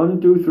water, 1,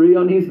 2, 3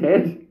 on his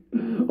head,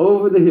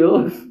 over the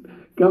hills,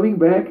 coming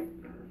back.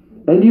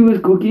 And he was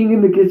cooking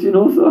in the kitchen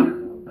also.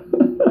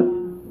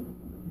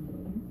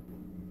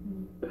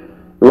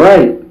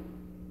 Right.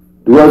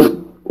 It was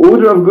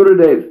order of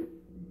Gurudev.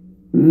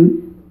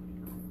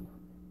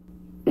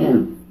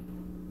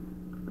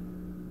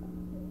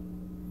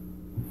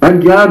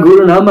 Agya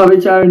Guru Nama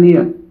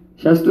Vicharaniya.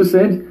 Shastra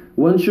said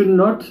one should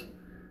not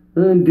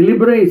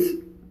deliberate.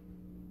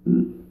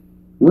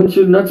 One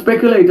should not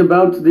speculate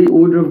about the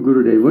order of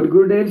Gurudev. What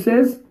Gurudev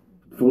says,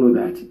 follow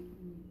that.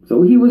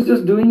 So he was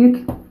just doing it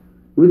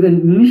with a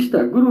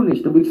nishta, Guru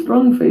nishta, with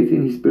strong faith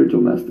in his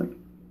spiritual master.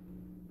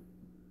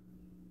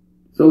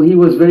 So he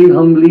was very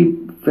humbly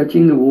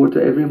fetching the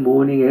water every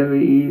morning,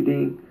 every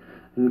evening,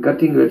 and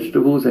cutting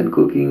vegetables and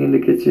cooking in the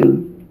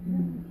kitchen.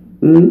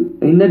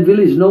 In that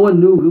village, no one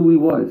knew who he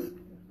was.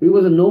 He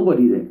was a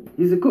nobody there.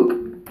 He's a cook.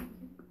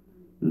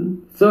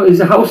 So he's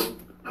a house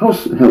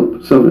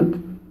help, servant.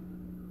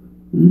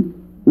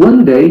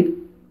 One day,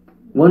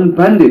 one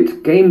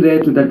pandit came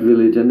there to that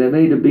village, and they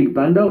made a big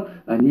pandal,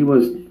 and he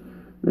was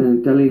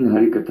telling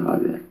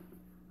Harikatha there.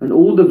 And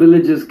all the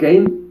villagers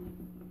came.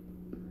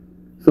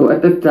 So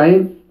at that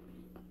time,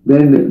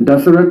 then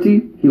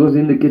Dasarati, he was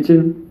in the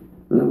kitchen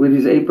with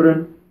his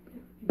apron,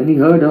 and he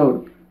heard,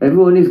 "Oh,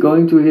 everyone is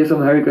going to hear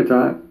some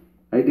Harikatha.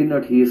 I did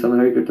not hear some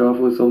Harikatha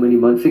for so many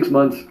months, 6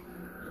 months.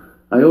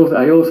 I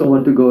also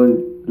want to go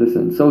and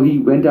listen." So he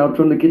went out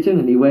from the kitchen,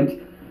 and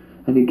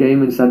he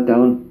came and sat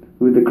down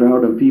with the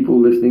crowd of people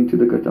listening to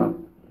the Katha.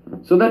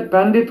 So that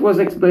Pandit was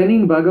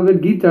explaining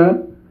Bhagavad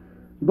Gita,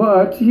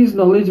 but his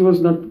knowledge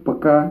was not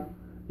pakka.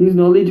 His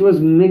knowledge was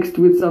mixed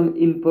with some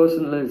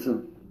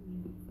impersonalism.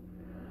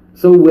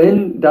 So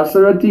when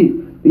Dasarati,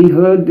 he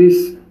heard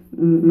this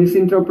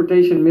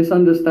misinterpretation,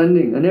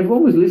 misunderstanding, and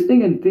everyone was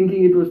listening and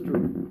thinking it was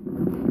true.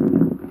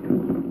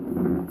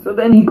 So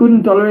then he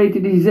couldn't tolerate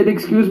it. He said,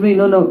 "Excuse me,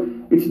 no,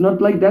 it's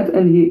not like that,"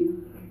 and he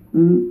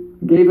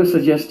gave a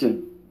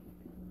suggestion.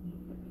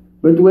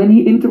 But when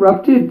he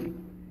interrupted,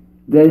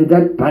 then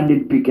that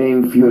Pandit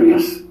became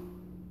furious.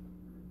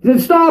 He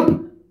said, Stop!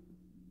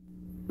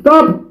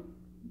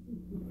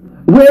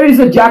 Where is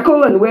a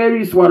jackal and where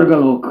is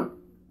Swargalok?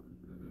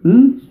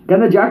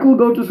 Can a jackal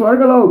go to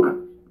Swargalok?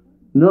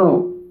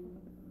 No.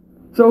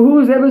 So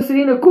who's ever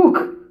seen a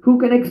cook who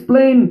can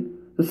explain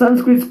the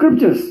Sanskrit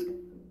scriptures?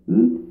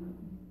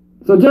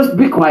 So just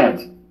be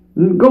quiet.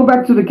 Go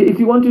back to if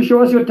you want to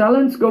show us your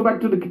talents, go back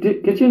to the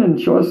kitchen and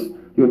show us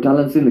your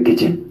talents in the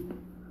kitchen.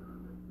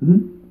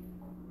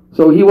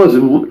 So he was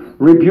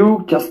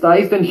rebuked,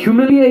 chastised and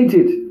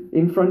humiliated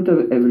in front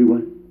of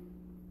everyone.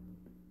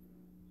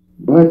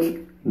 But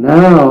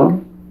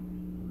now,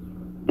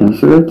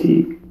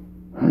 Dasarati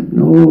had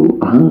no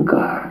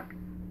ahankar,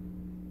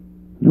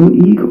 no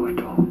ego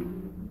at all.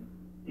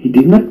 He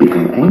did not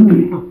become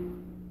angry.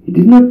 He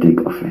did not take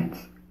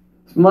offense.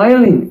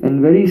 Smiling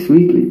and very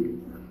sweetly,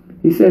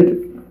 he said,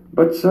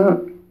 "But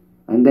sir,"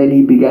 and then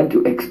he began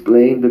to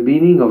explain the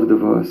meaning of the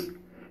verse.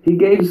 He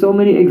gave so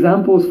many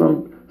examples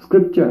from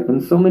scripture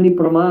and so many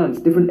pramans,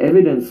 different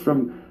evidence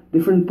from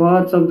different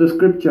parts of the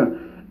scripture.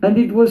 And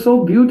it was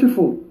so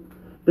beautiful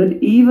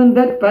that even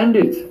that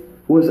Pandit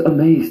was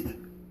amazed.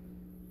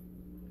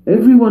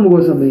 Everyone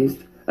was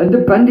amazed. And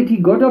the Pandit, he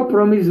got up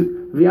from his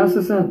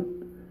Vyasasan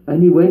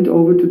and he went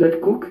over to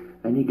that cook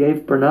and he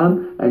gave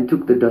pranam and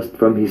took the dust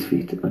from his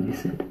feet on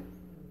his head.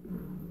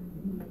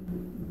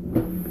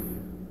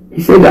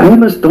 He said, "I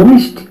am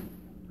astonished.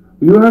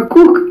 You are a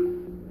cook,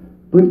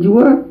 but you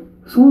are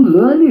so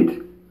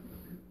learned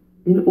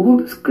in all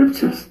the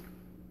scriptures.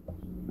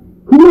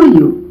 Who are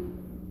you?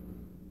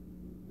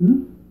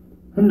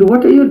 And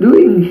what are you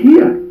doing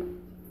here,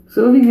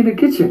 serving in the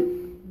kitchen?"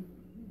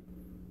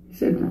 He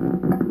said,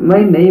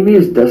 "My name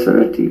is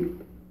Dasarati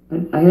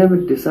and I am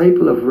a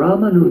disciple of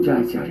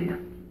Ramanujacharya.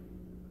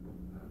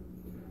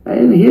 I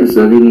am here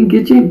serving in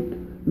kitchen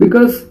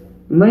because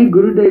my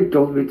Gurudev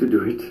told me to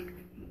do it.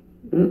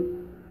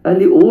 And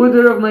the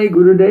order of my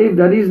Gurudev,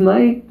 that is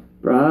my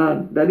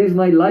pran, that is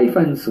my life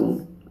and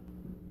soul.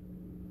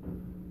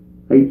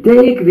 I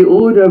take the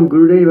order of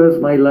Gurudev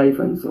as my life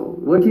and soul.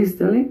 What he is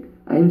telling,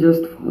 I am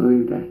just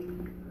following that."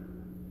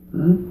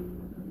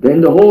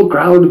 Then the whole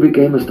crowd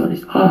became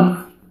astonished.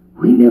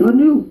 We never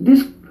knew.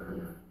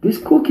 This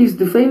cook is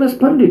the famous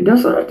Pandit,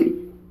 Dasarati.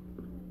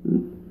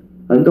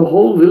 And the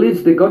whole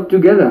village, they got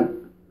together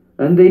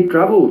and they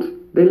travelled.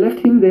 They left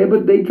him there,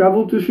 but they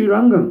travelled to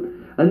Srirangam.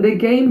 And they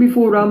came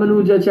before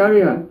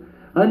Ramanujacharya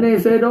and they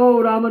said,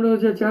 "Oh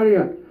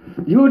Ramanujacharya,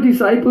 your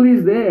disciple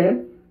is there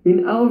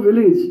in our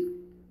village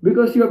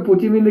because you have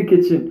put him in the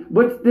kitchen.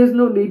 But there's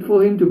no need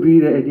for him to be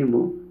there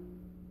anymore.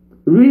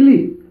 Really,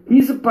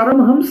 he's a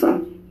Paramhamsa,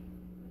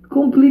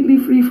 completely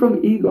free from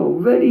ego,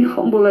 very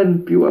humble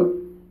and pure.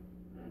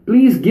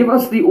 Please give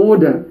us the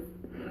order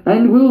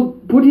and we'll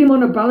put him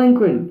on a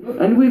palanquin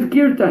and with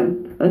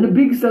kirtan and a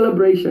big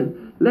celebration.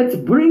 Let's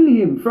bring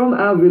him from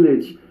our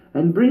village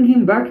and bring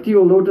him back to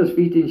your lotus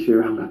feet in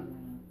Srirangam."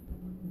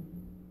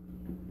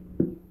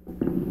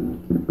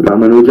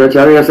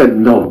 Ramanujacharya said,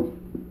 "No,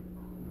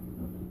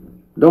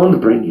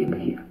 don't bring him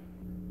here.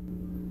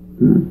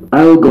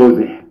 I'll go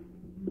there.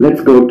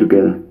 Let's go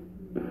together."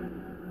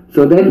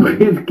 So then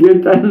with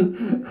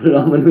Kirtan,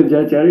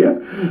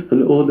 Ramanujacharya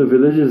and all the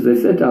villagers, they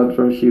set out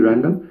from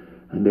Srirangam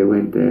and they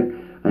went there.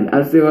 And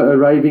as they were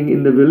arriving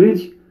in the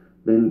village,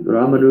 then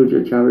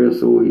Ramanujacharya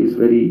saw his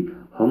very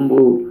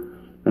humble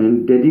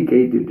and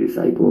dedicated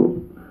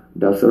disciple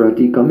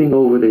Dasarati coming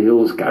over the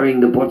hills carrying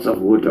the pots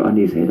of water on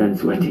his head and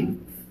sweating.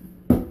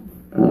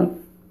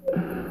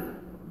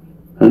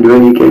 And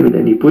when he came in,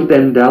 then he put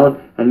them down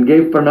and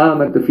gave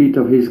pranam at the feet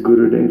of his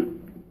Gurudev.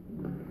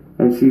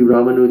 And Sri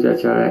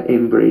Ramanujacharya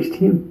embraced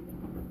him.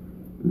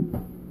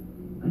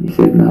 And he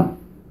said, "Now,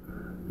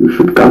 you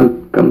should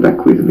come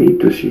back with me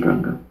to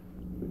Srirangam.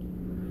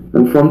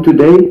 And from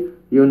today,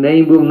 your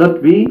name will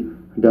not be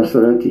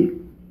Dasarati.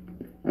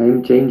 I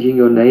am changing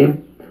your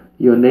name.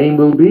 Your name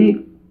will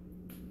be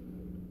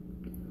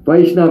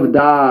Vaishnav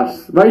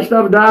Das.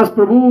 Vaishnav Das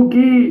Prabhu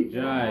ki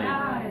Jai."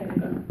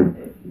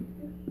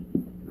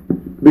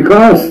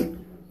 Because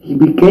he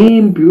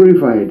became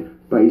purified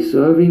by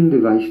serving the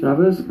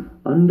Vaishnavas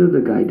under the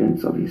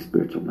guidance of his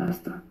spiritual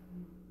master.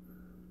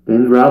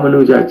 Then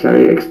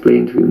Ramanujacharya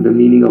explained to him the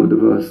meaning of the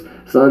verse,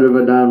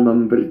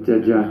 "Sarvadharmam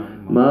prityaja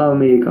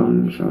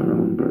mamekam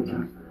sharanam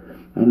braja."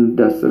 And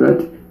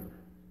Dasarath,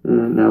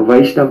 now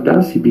Vaishnav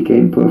Das, he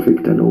became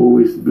perfect and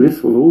always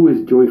blissful,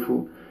 always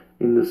joyful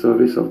in the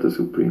service of the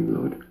Supreme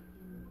Lord.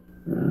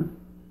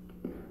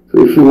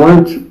 So if you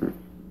want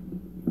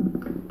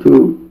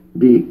to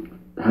be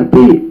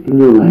happy in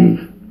your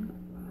life,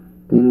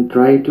 then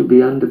try to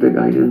be under the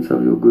guidance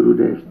of your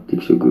Gurudev,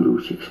 Diksha Guru,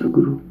 Shiksha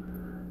Guru,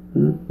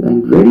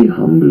 and very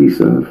humbly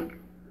serve.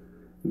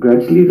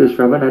 Gradually the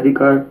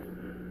Shravanadikar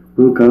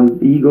will come,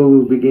 ego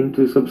will begin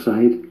to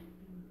subside.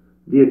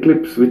 The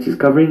eclipse which is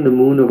covering the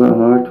moon of our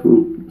heart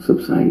will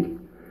subside.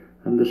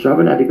 And the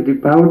Shravanadikar, the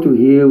power to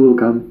hear will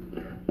come.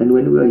 And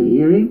when we are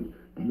hearing,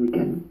 then we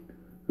can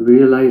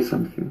realize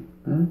something.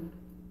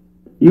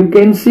 You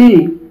can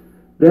see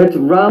that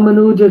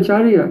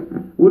Ramanujacharya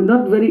would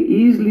not very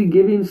easily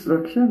give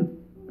instruction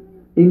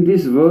in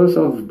this verse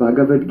of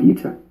Bhagavad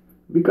Gita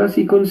because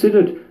he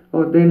considered,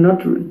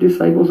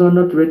 disciples are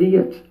not ready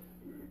yet.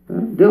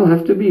 They'll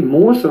have to be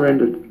more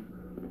surrendered,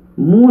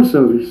 more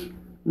service,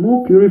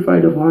 more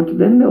purified of heart,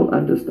 then they'll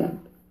understand.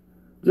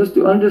 Just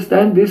to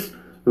understand this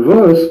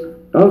verse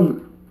of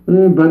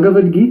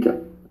Bhagavad Gita,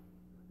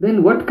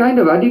 then what kind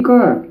of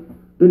adhikar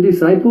the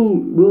disciple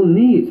will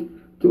need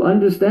to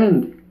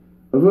understand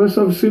a verse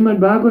of Srimad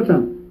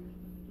Bhagavatam,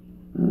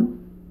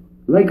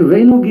 like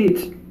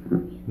Venugit.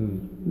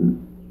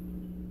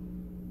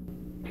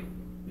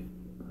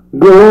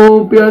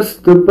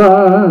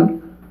 Gopyastapa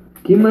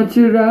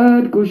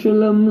kimachirat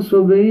kushalam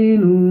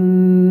svavenu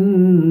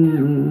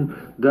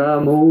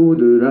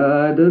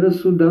damodaradara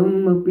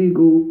sudam api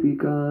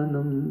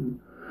gopikanam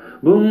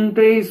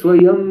bhunte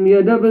swayam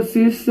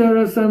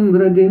yadavasisara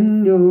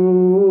samvradinyo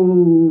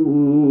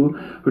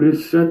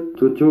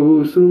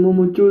rishatvacho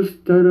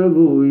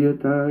sumumuchustaravo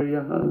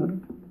yataryaha.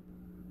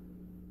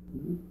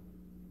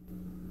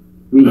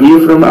 We hear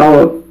from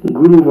our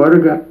Guru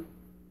Varga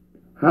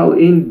how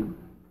in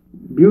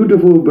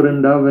beautiful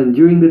Vrindavan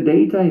during the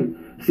daytime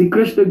Sri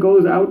Krishna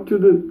goes out to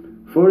the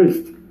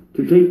forest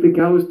to take the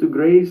cows to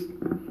graze,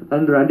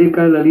 and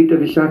Radhika, Lalita,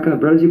 Vishaka,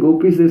 Braja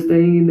Gopis are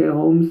staying in their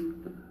homes.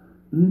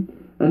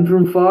 And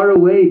from far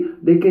away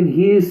they can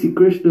hear Sri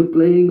Krishna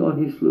playing on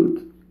his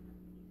flute.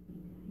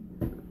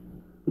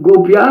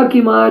 Gopya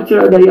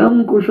kimacha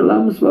dayam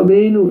kushalam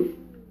svabenu.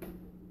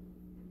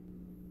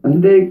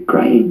 And they're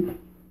crying.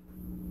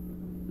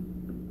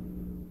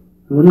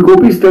 One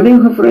gopi is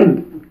telling her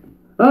friend,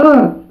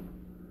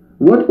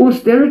 what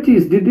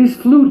austerities did this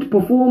flute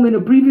perform in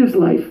a previous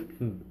life?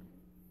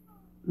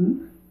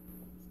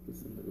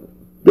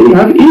 They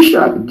have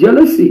isha,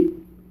 jealousy,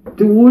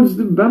 towards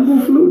the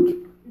bamboo flute.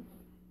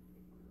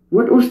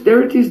 What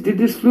austerities did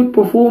this flute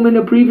perform in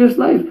a previous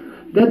life?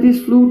 That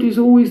this flute is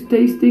always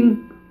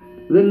tasting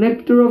the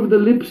nectar of the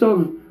lips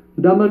of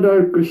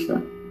Damodar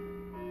Krishna.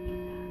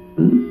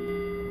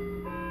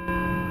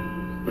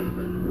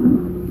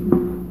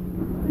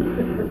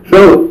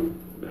 So,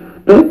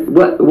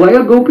 why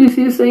are gopis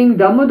here saying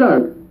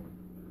Damodar?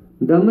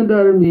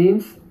 Damodar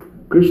means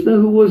Krishna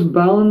who was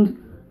bound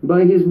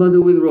by his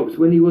mother with ropes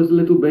when he was a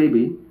little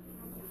baby.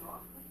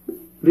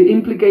 The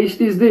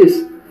implication is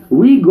this: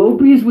 we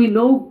gopis, we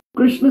know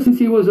Krishna since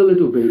he was a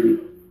little baby.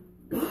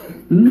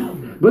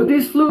 But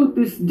this flute,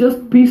 this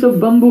just piece of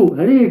bamboo,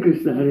 Hare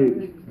Krishna, Hare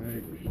Krishna.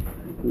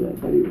 Yeah,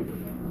 Hare Krishna.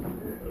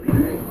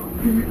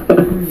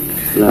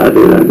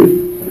 Radhe, Radhe.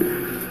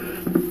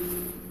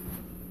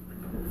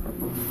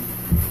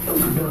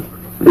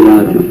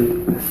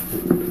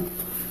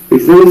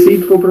 Is there a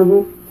seat for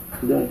Prabhu?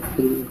 There.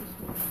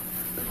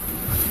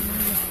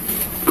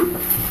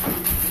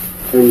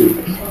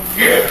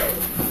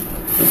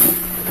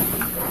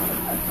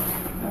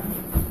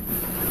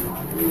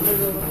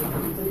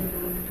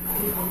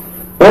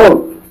 Oh,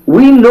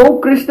 we know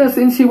Krishna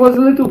since he was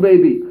a little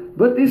baby,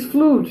 but this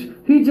flute,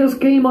 he just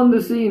came on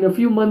the scene a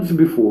few months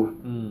before.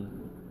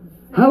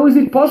 How is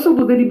it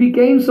possible that he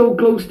became so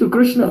close to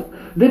Krishna?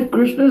 That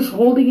Krishna is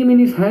holding him in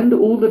his hand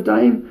all the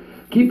time,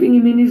 keeping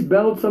him in his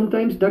belt,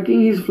 sometimes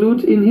tucking his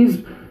flute in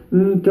his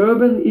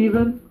turban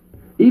even.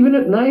 Even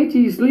at night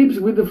he sleeps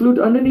with the flute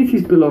underneath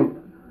his pillow.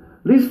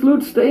 This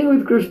flute staying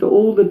with Krishna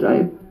all the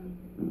time.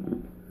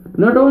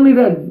 Not only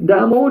that,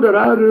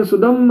 Damodaradara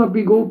Sudam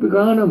api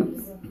gopikanam.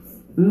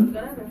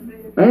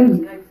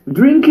 And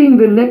drinking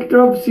the nectar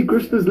of Sri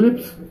Krishna's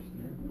lips.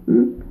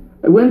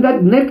 When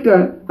that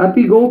nectar,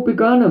 api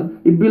gopikanam,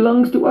 it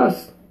belongs to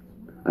us.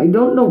 I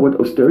don't know what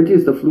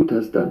austerities the flute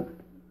has done.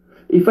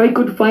 If I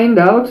could find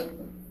out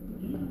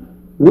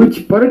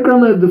which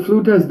parikrama the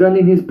flute has done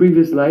in his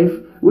previous life,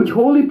 which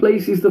holy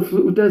places the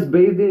flute has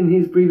bathed in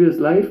his previous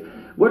life,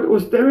 what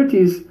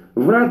austerities,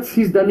 vrats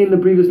he's done in the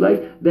previous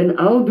life, then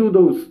I'll do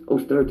those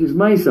austerities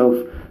myself,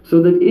 so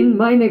that in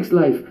my next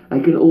life I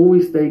can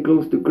always stay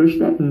close to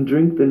Krishna and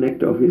drink the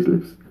nectar of his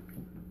lips.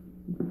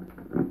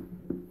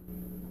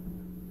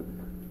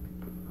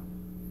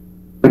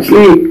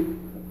 Actually,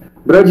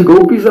 Braj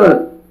Gopis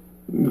are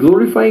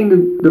glorifying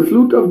the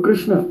flute of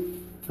Krishna,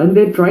 and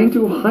they're trying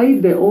to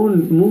hide their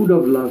own mood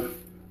of love.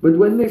 But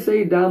when they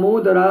say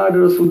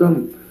Damodaradara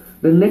Sudam,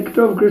 the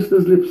nectar of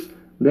Krishna's lips,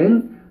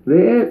 then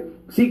their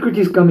secret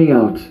is coming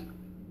out.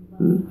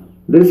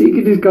 Their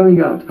secret is coming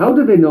out. How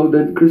do they know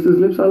that Krishna's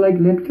lips are like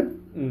nectar?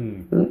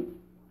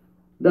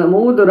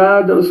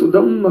 Damodaradara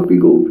Sudam api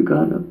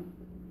gopikanam.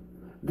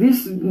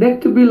 This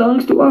nectar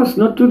belongs to us,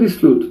 not to this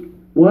flute.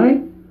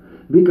 Why?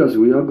 Because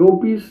we are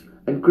gopis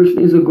and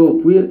Krishna is a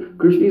gop.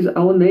 Krishna is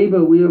our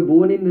neighbor. We are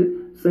born in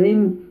the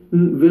same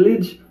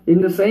village,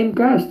 in the same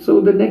caste.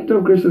 So the nectar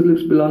of Krishna's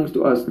lips belongs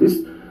to us.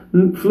 This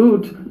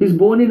flute is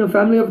born in a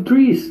family of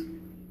trees.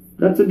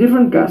 That's a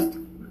different caste.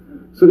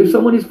 So if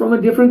someone is from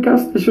a different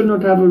caste, they should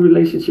not have a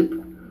relationship,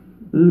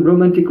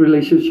 romantic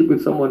relationship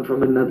with someone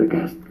from another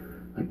caste.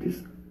 Like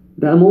this.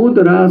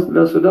 Damodaras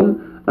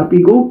rasudam api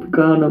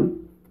gopikanam.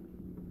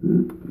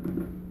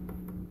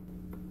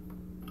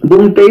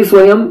 Bhunte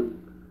swayam.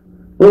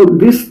 Oh,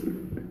 this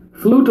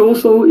flute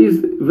also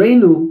is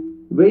Venu.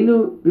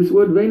 Venu, this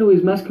word Venu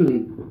is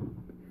masculine.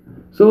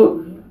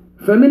 So,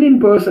 feminine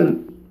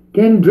person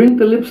can drink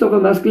the lips of a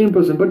masculine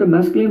person, but a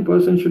masculine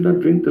person should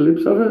not drink the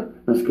lips of a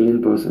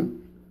masculine person.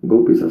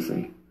 Gopis are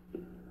saying.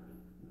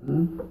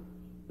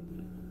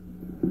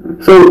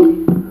 So,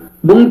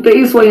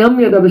 Bhunte swayam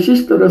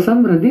yadavashishta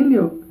rasam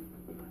radinyo.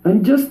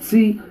 And just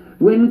see,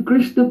 when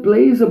Krishna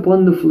plays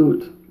upon the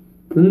flute,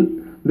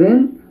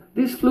 then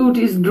this flute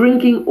is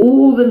drinking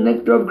all the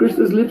nectar of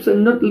Krishna's lips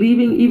and not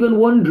leaving even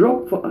one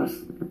drop for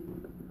us.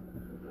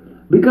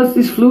 Because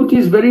this flute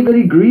is very,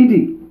 very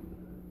greedy.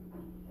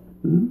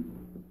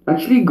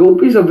 Actually,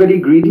 gopis are very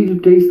greedy to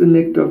taste the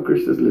nectar of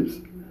Krishna's lips.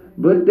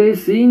 But they're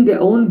seeing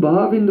their own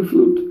bhav in the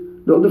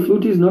flute, though the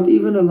flute is not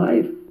even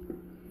alive.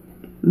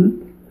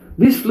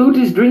 This flute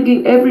is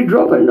drinking every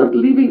drop and not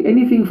leaving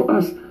anything for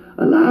us.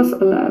 Alas,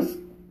 alas.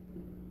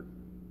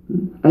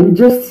 And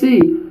just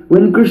see,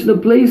 when Krishna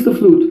plays the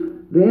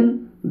flute,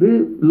 then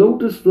the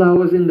lotus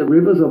flowers in the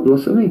rivers are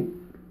blossoming.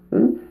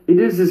 It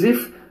is as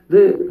if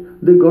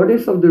the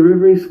goddess of the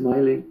river is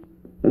smiling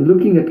and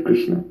looking at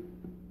Krishna.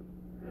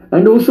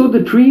 And also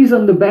the trees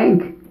on the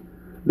bank,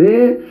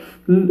 they,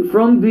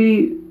 from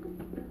the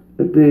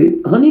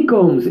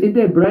honeycombs in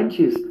their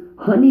branches,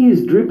 honey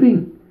is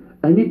dripping.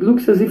 And it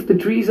looks as if the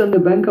trees on the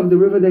bank of the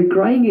river, they're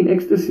crying in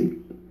ecstasy.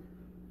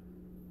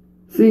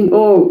 Saying,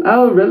 oh,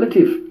 our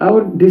relative,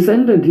 our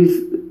descendant,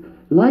 his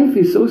life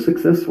is so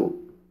successful.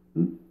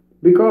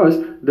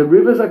 Because the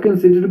rivers are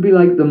considered to be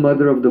like the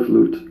mother of the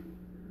flute.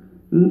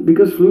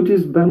 Because flute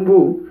is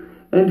bamboo.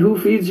 And who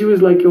feeds you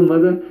is like your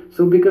mother.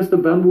 So because the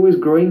bamboo is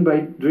growing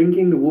by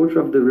drinking the water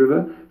of the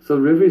river, so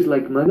river is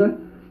like mother.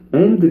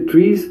 And the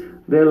trees,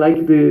 they're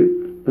like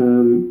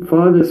the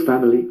father's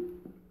family.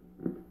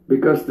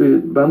 Because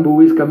the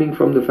bamboo is coming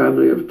from the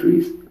family of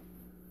trees.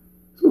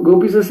 So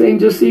gopis are saying,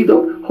 just see,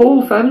 the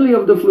whole family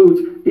of the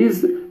flute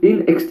is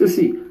in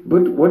ecstasy.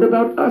 But what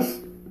about us?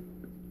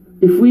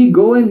 If we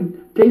go and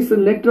taste the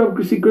nectar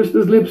of Sri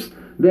Krishna's lips,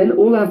 then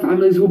all our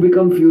families will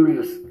become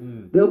furious.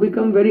 They'll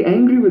become very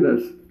angry with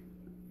us.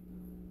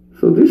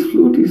 So this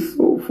flute is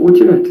so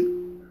fortunate.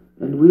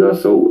 And we are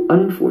so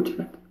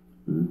unfortunate.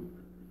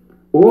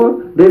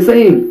 Or they're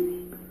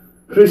saying,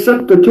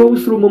 Hrisat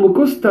Tachosru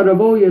Mumukus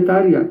Taravoya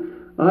Tarya.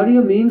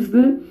 Arya means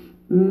the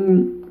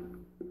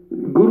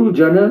Guru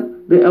Jana,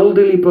 the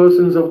elderly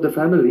persons of the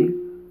family.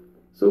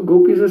 So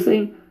gopis are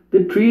saying,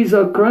 the trees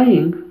are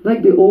crying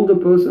like the older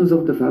persons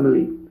of the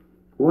family.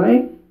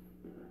 Why?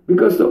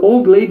 Because the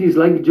old ladies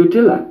like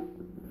Jyotila,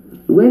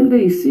 when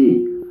they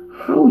see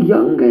how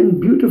young and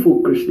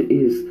beautiful Krishna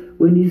is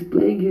when he's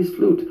playing his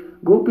flute,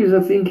 gopis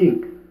are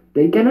thinking,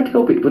 they cannot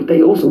help it, but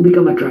they also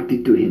become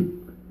attracted to him.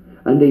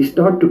 And they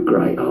start to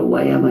cry, oh,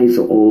 why am I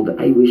so old?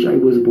 I wish I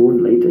was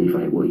born later if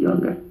I were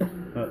younger.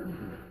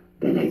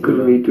 Then I could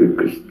meet with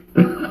Krishna.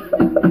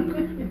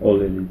 All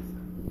ladies.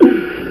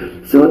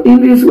 So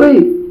in this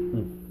way,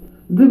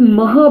 the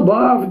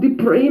Mahabhav, the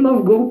prem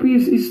of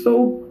gopis is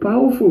so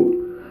powerful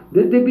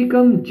that they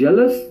become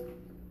jealous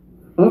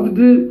of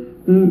the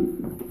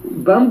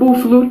bamboo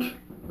flute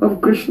of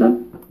Krishna,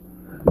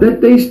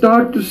 that they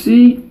start to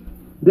see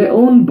their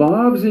own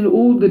bhavs in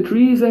all the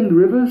trees and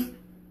rivers,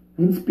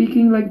 and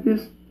speaking like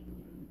this.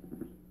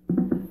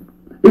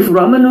 If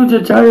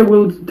Ramanujacharya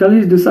will tell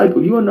his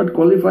disciple, you are not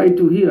qualified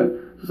to hear,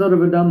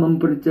 Sarvadamam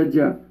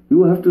Parityajya,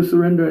 you have to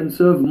surrender and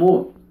serve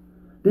more,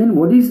 then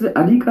what is the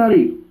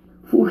adhikari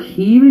for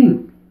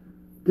hearing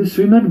the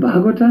Srimad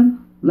Bhagavatam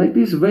like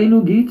this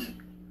Venu Geet?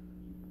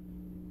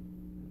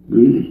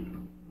 Really?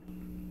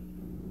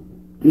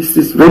 This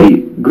is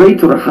very great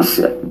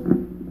rahasya.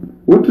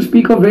 What to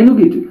speak of Venu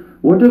Geet?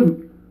 What of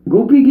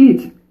Gopi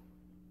Geet?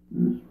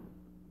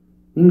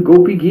 In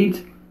Gopi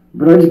Geet,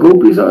 Braj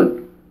Gopis are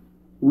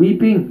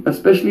weeping,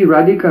 especially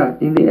Radhika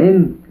in the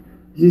end.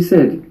 She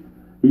said,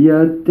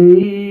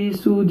 Yate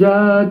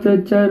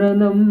sujata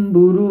charanam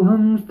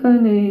buruham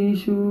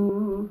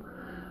staneshu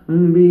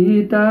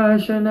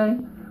Vihitashanai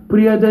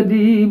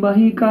priyadadi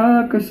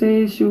mahika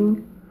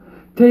kaseshu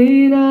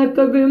Teina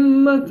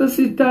tavimata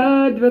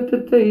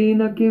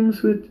sitadvatataina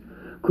kimswit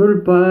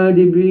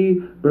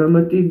Kurpadibi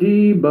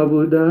brahmatidi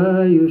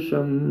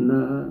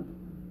babudayushamna.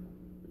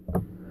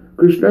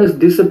 Krishna has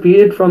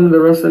disappeared from the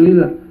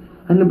Rasalila,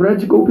 and the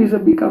Braj Gopis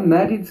have become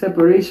mad in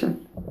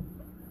separation.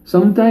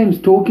 Sometimes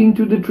talking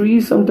to the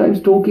trees, sometimes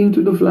talking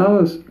to the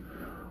flowers.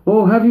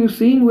 Oh, have you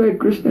seen where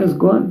Krishna has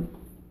gone?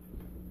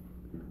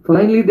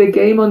 Finally they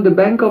came on the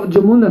bank of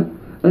Jamuna,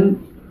 and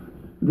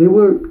they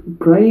were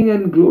crying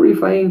and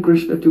glorifying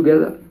Krishna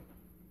together.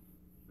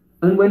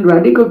 And when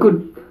Radhika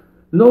could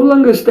no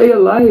longer stay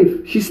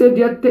alive, she said,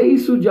 Yate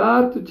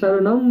sujat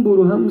charanam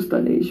buruham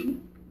staneshu.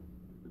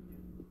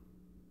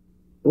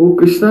 Oh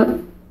Krishna,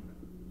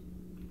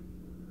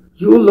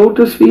 your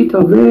lotus feet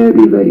are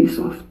very, very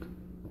soft.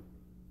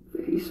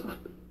 Very soft.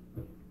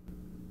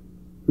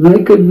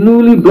 Like a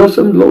newly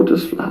blossomed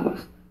lotus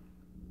flowers.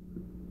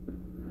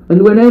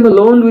 And when I am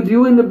alone with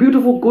you in the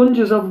beautiful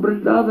kunjas of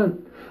Vrindavan,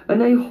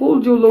 and I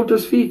hold your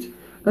lotus feet,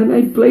 and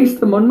I place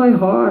them on my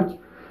heart,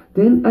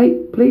 then I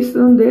place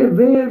them there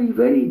very,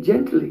 very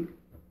gently.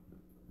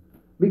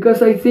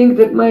 Because I think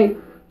that my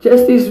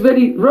chest is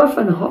very rough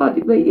and hard,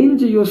 it may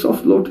injure your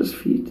soft lotus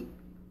feet.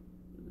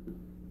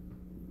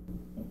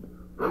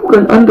 Who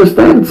can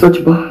understand such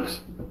bhavs?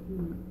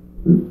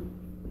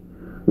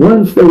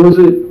 Once there was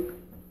a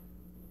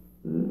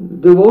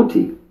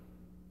devotee,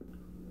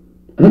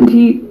 and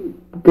he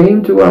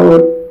came to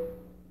our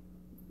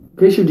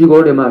Keshavji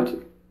Gaudiya Math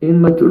in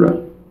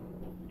Mathura,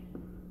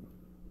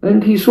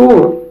 and he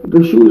saw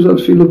the shoes of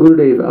Srila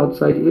Gurudev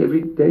outside.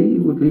 Every day he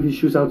would leave his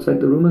shoes outside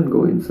the room and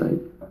go inside.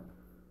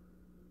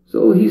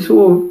 So he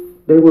saw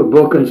they were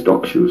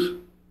Birkenstock shoes.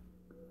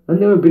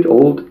 and they were a bit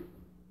old.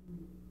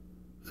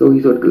 So he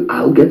thought,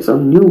 I'll get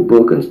some new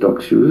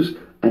Birkenstock shoes,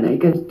 and I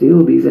can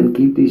steal these and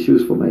keep these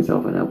shoes for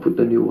myself, and I'll put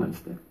the new ones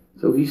there.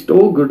 So he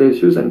stole Gurudev's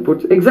shoes and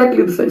put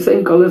exactly the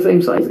same color,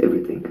 same size,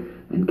 everything,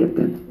 and kept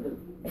them.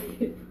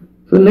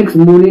 So next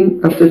morning,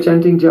 after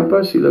chanting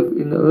japa,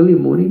 in the early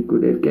morning,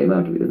 Gurudev came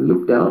out and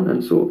looked down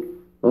and saw,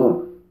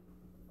 oh.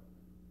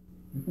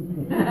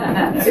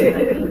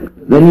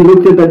 Then he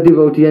looked at that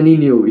devotee and he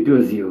knew it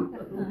was you.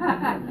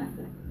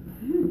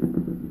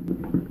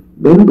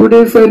 Then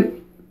Gurudev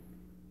said,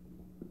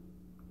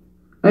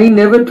 I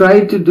never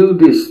tried to do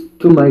this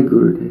to my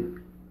Gurudev,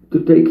 to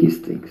take his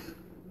things.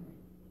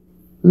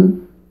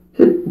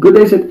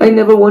 Gurudev said, I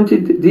never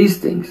wanted these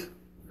things.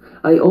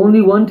 I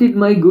only wanted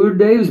my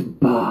Gurudev's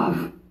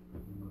bhav.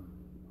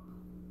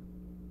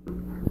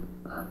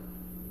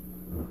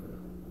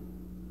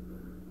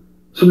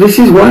 So this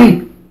is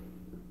why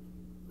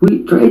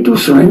we try to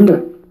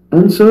surrender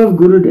and serve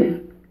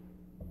Gurudev.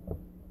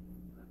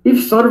 If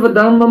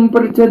sarvadhammam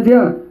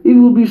parichadya, it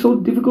will be so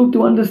difficult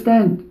to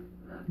understand.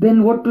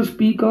 Then what to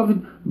speak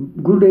of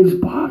Gurudev's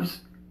bhavs?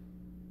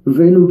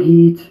 Venu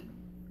Geet,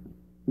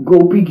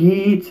 Gopi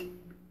Geet.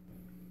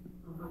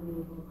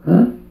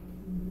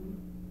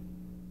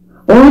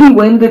 Only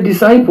when the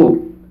disciple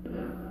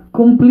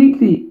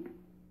completely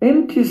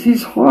empties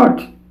his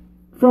heart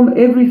from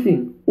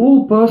everything,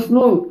 all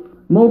personal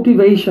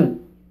motivation.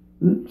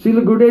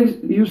 Srila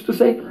Gurudev used to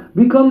say,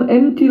 become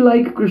empty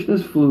like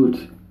Krishna's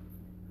flute.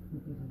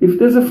 If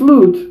there's a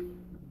flute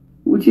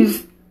which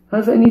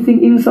has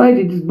anything inside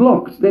it is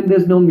blocked, then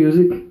there's no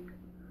music.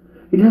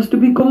 It has to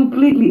be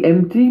completely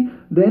empty,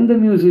 then the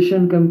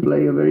musician can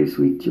play a very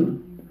sweet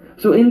tune.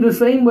 So in the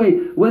same way,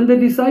 when the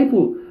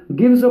disciple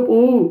gives up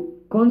all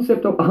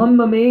concept of aham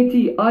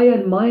mameti, I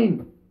and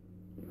mine,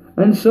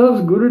 and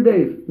serves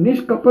Gurudev,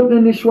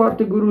 nishkapatna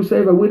nishwarta Guru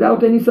Seva,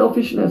 without any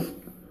selfishness,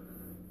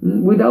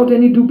 without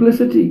any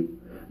duplicity,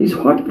 his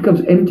heart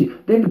becomes empty.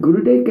 Then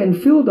Gurudev can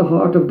fill the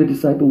heart of the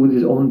disciple with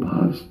his own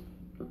bhavs.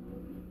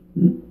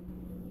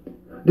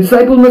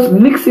 Disciple must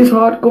mix his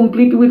heart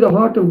completely with the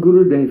heart of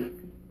Gurudev.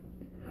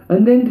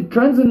 And then the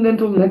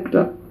transcendental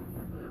nectar,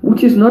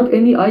 which is not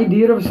any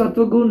idea of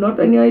sattva-gun, not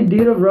any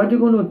idea of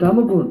rajagun or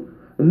tamagun,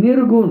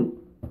 nirgun,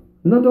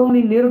 not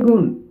only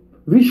nirgun,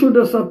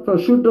 vishuddha sattva,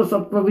 shuddha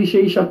sattva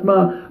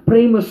visheshatma,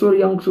 prema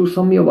suryangsu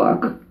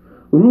samyavak,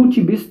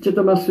 ruchi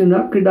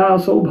bischatamasrina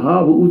kridaso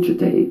bhava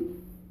uchate.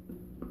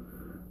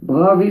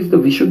 Bhav is the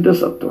vishuddha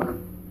sattva,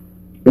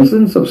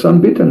 essence of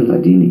Sambit and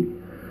Ladini.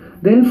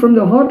 Then from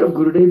the heart of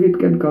Gurudev it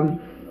can come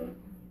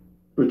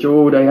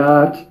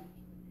prachodayat.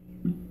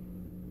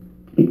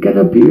 It can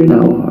appear in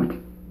our heart.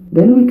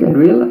 Then we can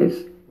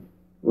realize,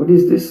 what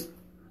is this?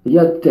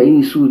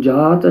 Yattei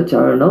sujata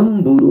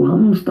charanam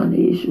buruham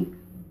staneshu.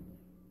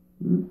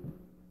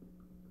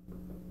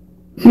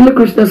 Srila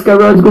Krishnadas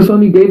Kaviraj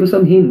Goswami gave us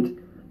some hint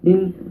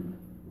in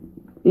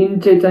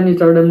Chaitanya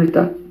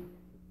Charitamrita.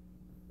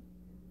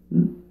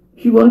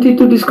 He wanted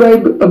to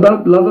describe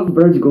about love of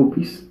Braj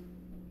Gopis.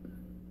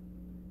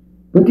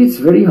 But it's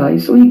very high,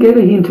 so he gave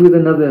a hint with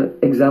another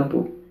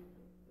example.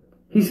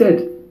 He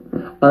said,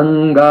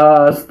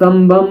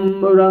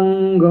 Angastambam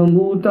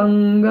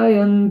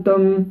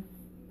rangamutangayantam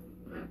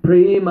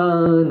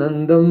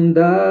premanandam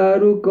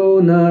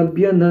daruko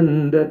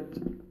nabhyanandat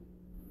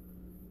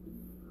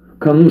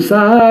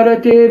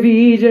kamsarate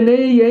vijane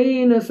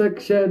yena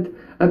sakshad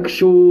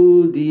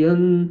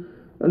akshodiyan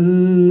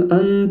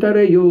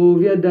antarayo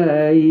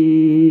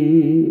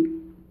vyadai.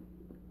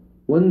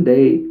 One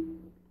day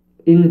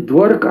in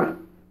Dwarka,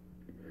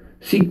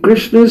 see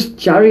Krishna's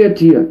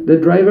charioteer, the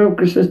driver of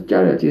Krishna's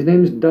chariot, his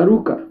name is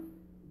Daruka.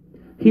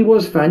 He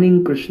was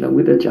fanning Krishna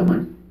with a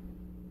chaman.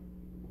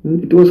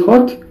 It was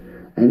hot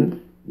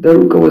and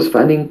Daruka was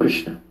fanning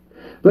Krishna.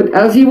 But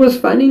as he was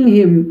fanning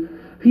him,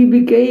 he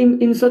became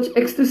in such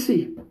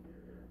ecstasy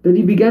that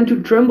he began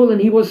to tremble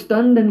and he was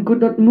stunned and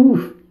could not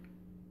move.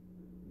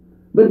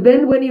 But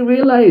then when he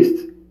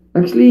realized,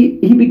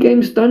 actually he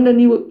became stunned and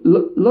he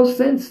lost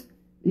sense.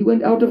 He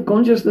went out of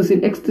consciousness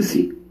in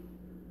ecstasy.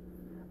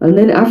 And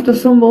then after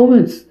some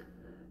moments,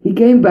 he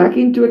came back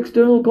into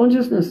external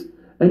consciousness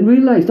and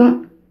realized,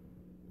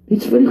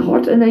 it's very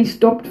hot, and I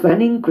stopped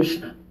fanning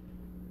Krishna.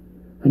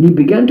 And he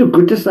began to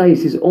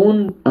criticize his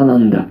own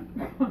ananda,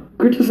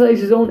 criticize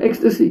his own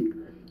ecstasy.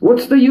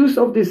 What's the use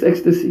of this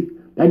ecstasy?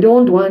 I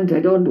don't want,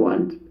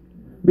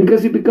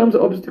 because it becomes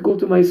an obstacle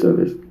to my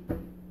service.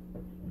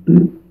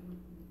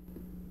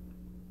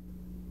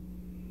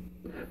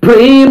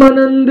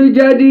 Premanand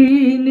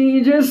jadi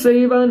nija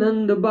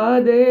sevanand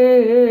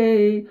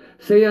bade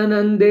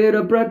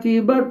seyanandera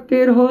prati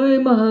bhaktir hoy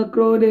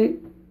mahakrode.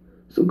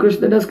 So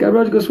Krishnadas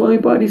Kaviraj Goswami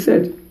Padi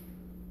said,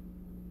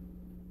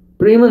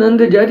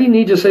 Premananda jadi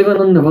nija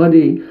sevanand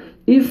bade.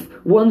 If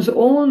one's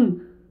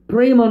own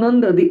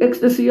premananda, the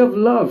ecstasy of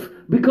love,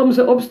 becomes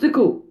an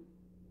obstacle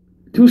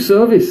to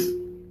service,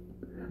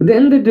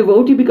 then the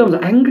devotee becomes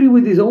angry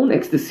with his own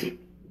ecstasy.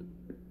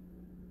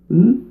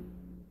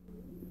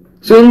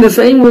 So in the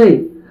same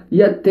way,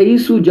 yattei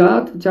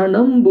sujat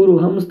charnam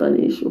buruham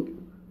staneshu.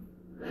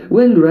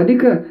 When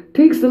Radhika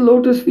takes the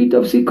lotus feet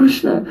of Sri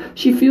Krishna,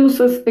 she feels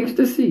such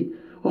ecstasy.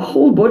 Her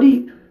whole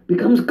body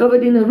becomes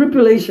covered in a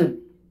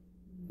ripplation.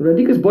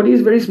 Radhika's body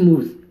is very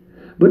smooth.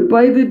 But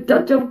by the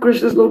touch of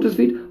Krishna's lotus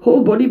feet,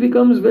 whole body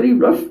becomes very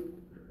rough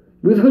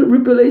with her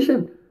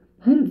ripplation.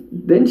 And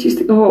then she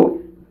says,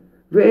 oh,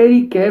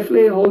 very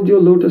carefully hold your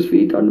lotus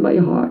feet on my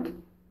heart.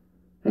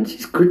 And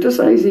she's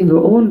criticizing her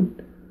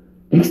own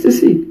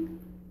ecstasy.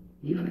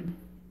 Even.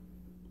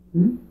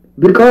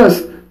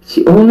 Because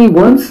she only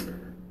wants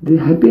the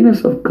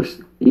happiness of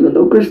Krishna. Even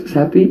though Krishna is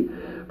happy,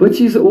 but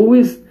she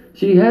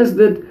has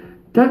that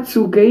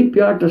Tatsuke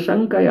Pyata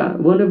Shankaya.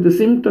 One of the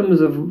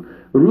symptoms of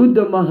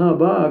Rudra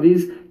Mahabhav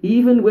is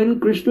even when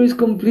Krishna is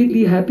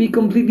completely happy,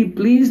 completely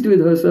pleased with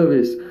her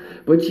service,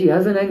 but she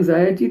has an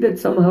anxiety that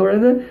somehow or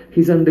other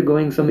he's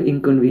undergoing some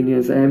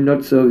inconvenience. I am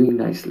not serving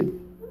nicely.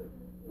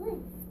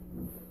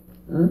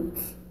 Huh?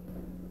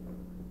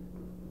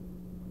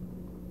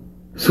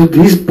 So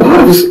these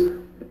bhavs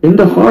in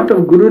the heart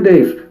of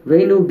Gurudev,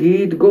 Venu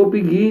Geet,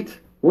 Gopi Geet,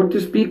 what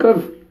to speak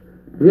of?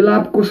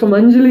 Vilap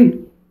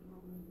Kusumanjali.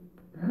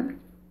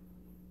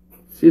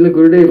 Srila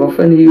Gurudev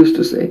often he used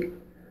to say,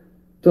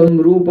 Tam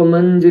Rupa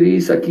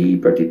Manjari Saki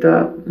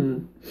Pratita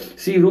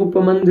Si Rupa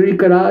Mandri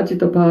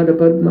Karachita Pada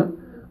Padma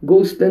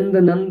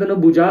Gostenda Nandana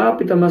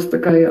Bujapita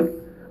Mastakaya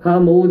Ha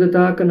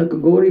Modata Kanaka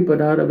Gori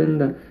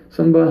Padaravinda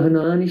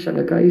Sambahanani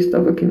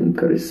Shanakaistava Kim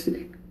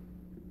Karisiri.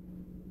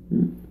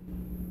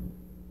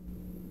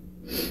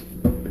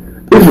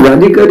 If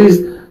Radhika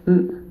is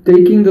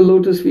taking the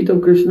lotus feet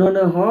of Krishna on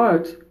her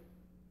heart,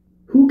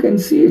 who can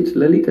see it?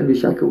 Lalit and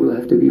Vishaka will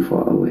have to be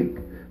far away.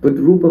 But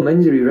Rupa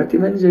Manjari, Rati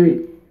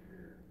Manjari,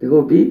 they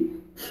will be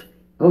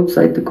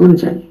outside the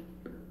Kunjan,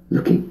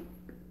 looking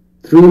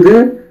through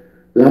the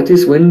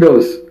lattice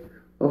windows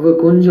of a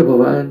Kunja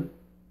Bhavan.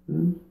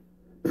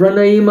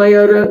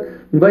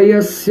 Pranaymayara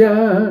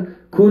Bayasya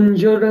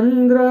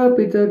Kunjarandra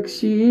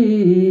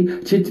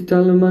Pitakshi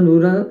Chittal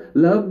Manura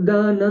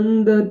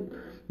Labdanandat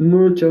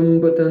Murcham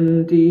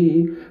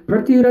Patanti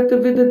Pratirata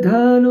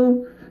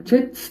Vidadhanu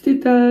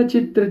Chitstita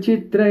Chitra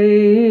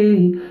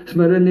Chitrae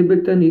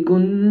Smaranibita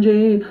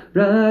Nikunje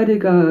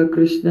Radhika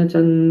Krishna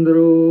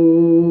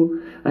Chandro.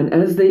 And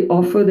as they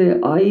offer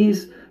their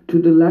eyes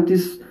to the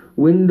lattice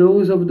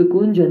windows of the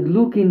Kunj and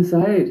look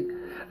inside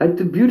at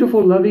the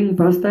beautiful loving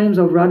pastimes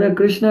of Radha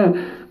Krishna,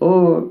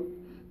 or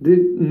the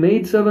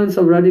maidservants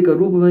of Radhika,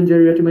 Rupa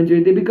Manjari, Rati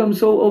Manjari, they become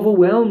so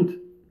overwhelmed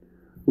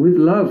with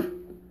love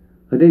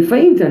that they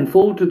faint and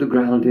fall to the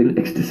ground in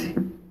ecstasy.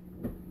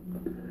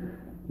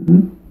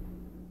 Then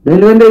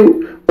when they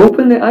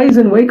open their eyes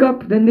and wake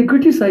up, then they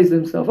criticize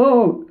themselves.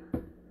 Oh,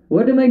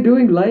 what am I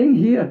doing lying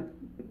here?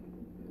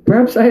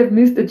 Perhaps I have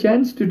missed a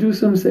chance to do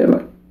some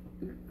seva.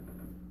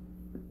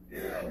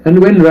 And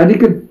when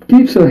Radhika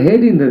keeps her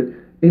head in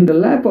the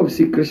lap of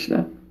Sri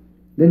Krishna,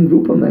 then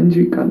Rupa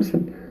Manjari comes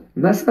and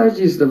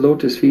massages the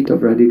lotus feet of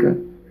Radhika.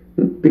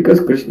 Because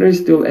Krishna is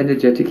still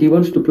energetic, he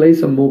wants to play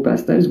some more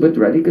pastimes, but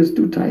Radhika is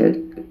too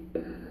tired.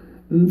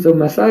 So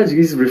massage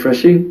is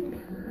refreshing.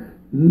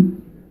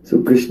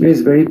 So Krishna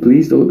is very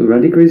pleased,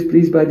 Radhika is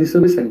pleased by the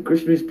service, and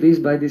Krishna is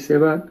pleased by the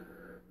seva.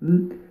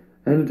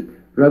 And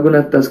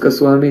Raghunath Das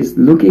Goswami is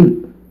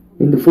looking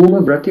in the form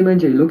of Rati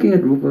Manjari, looking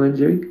at Rupa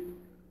Manjari.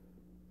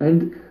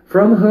 And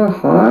from her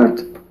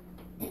heart,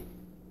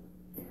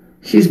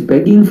 she's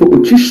begging for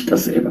Uchishta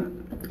seva.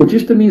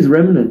 Uchishta means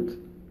remnant.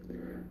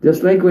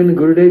 Just like when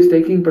Gurudev is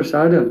taking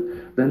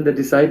prasadam, then the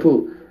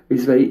disciple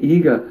is very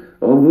eager.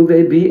 Oh, will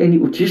there be any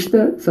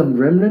Uchishta, some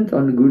remnant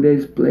on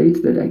Gurudev's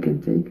plate that I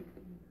can take?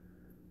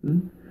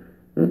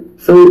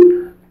 So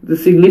the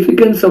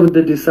significance of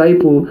the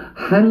disciple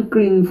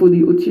hankering for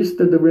the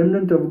Uchishta, the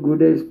remnant of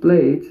Gurudev's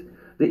plate,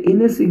 the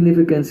inner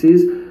significance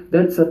is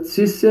that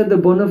Satsishya, the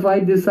bona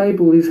fide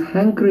disciple, is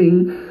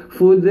hankering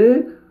for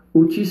the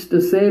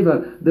Uchishta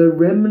Seva, the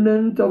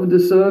remnant of the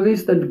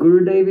service that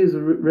Gurudev is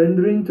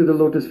rendering to the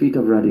lotus feet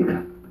of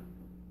Radhika.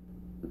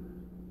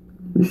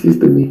 This is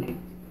the meaning.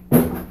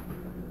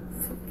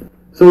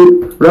 So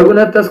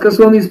Raghunath Das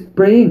Goswami is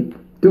praying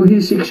to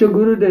his Shiksha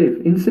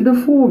Gurudev instead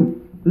of form.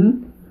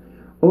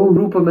 Oh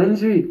Rupa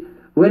Manjari,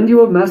 when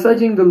you are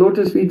massaging the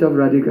lotus feet of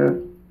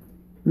Radhika,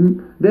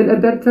 then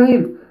at that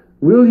time,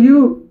 will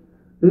you,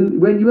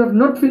 when you have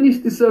not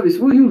finished the service,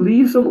 will you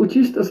leave some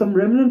Uchishta, some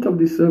remnant of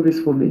this service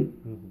for me?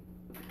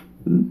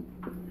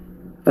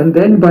 And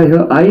then by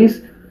her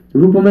eyes,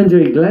 Rupa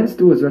Manjari glanced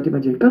towards Rati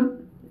Manjari, come,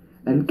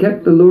 and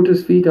kept the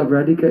lotus feet of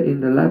Radhika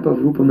in the lap of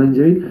Rupa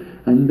Manjari.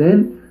 And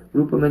then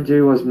Rupa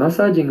Manjari was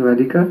massaging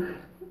Radhika,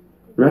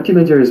 Rati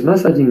Manjari was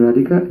massaging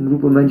Radhika, and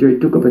Rupa Manjari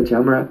took up a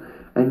chamara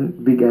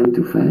and began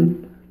to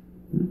fan.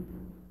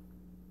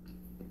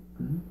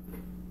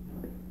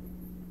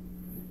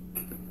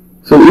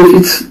 So if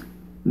it's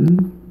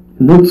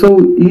not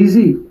so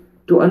easy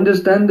to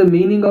understand the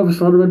meaning of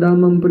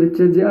Sarvadhamam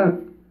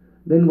Parityajya,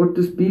 then what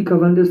to speak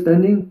of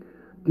understanding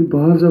the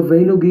bhavs of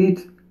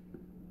Venugeet?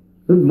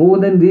 But more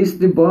than this,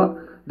 the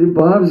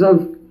bhavs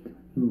of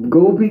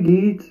Gopi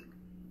Geet,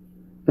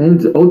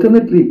 and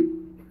ultimately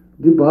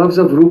the bhavs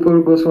of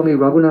Rupa Goswami,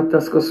 Raghunath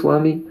Das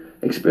Goswami,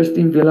 expressed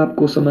in Vilap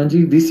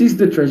Kosamanji. This is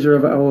the treasure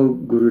of our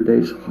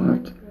Gurudev's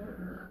heart.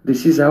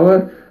 This is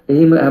our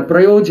aim,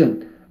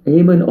 prayojan,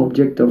 aim and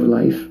object of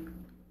life.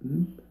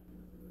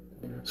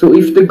 So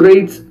if the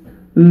great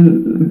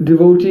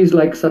devotees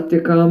like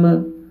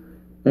Satyakama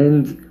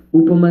and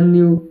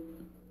Upamanyu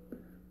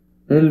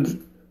and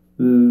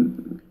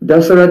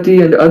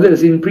Dasarati and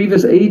others in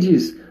previous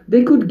ages,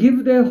 they could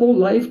give their whole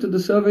life to the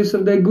service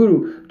of their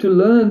Guru, to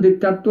learn the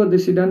Tattva, the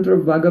Siddhanta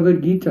of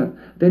Bhagavad Gita,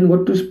 then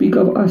what to speak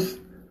of us?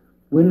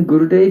 When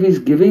Gurudev is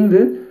giving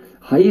the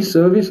high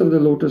service of the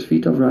lotus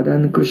feet of Radha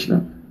and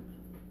Krishna,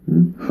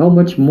 how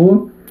much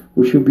more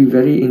we should be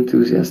very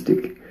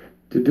enthusiastic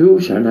to do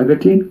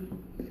Sharanagati,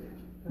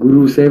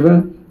 Guru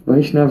Seva,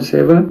 Vaishnav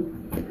Seva,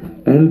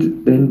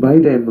 and then by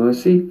their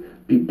mercy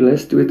be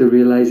blessed with the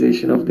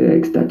realization of their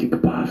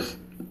ecstatic paths.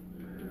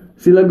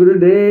 Sila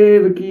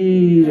Gurudev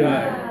ki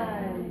jai,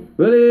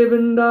 Vare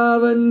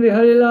Vrindavan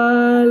Vihari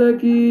Lal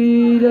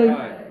ki jai,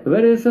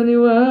 Vare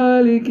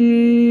Saniwali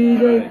ki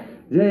jai,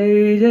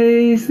 Jai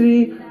Jai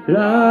Sri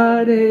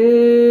Radhe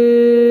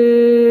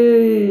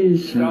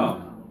Shyam.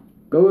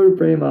 Gaur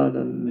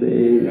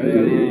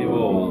Premanande.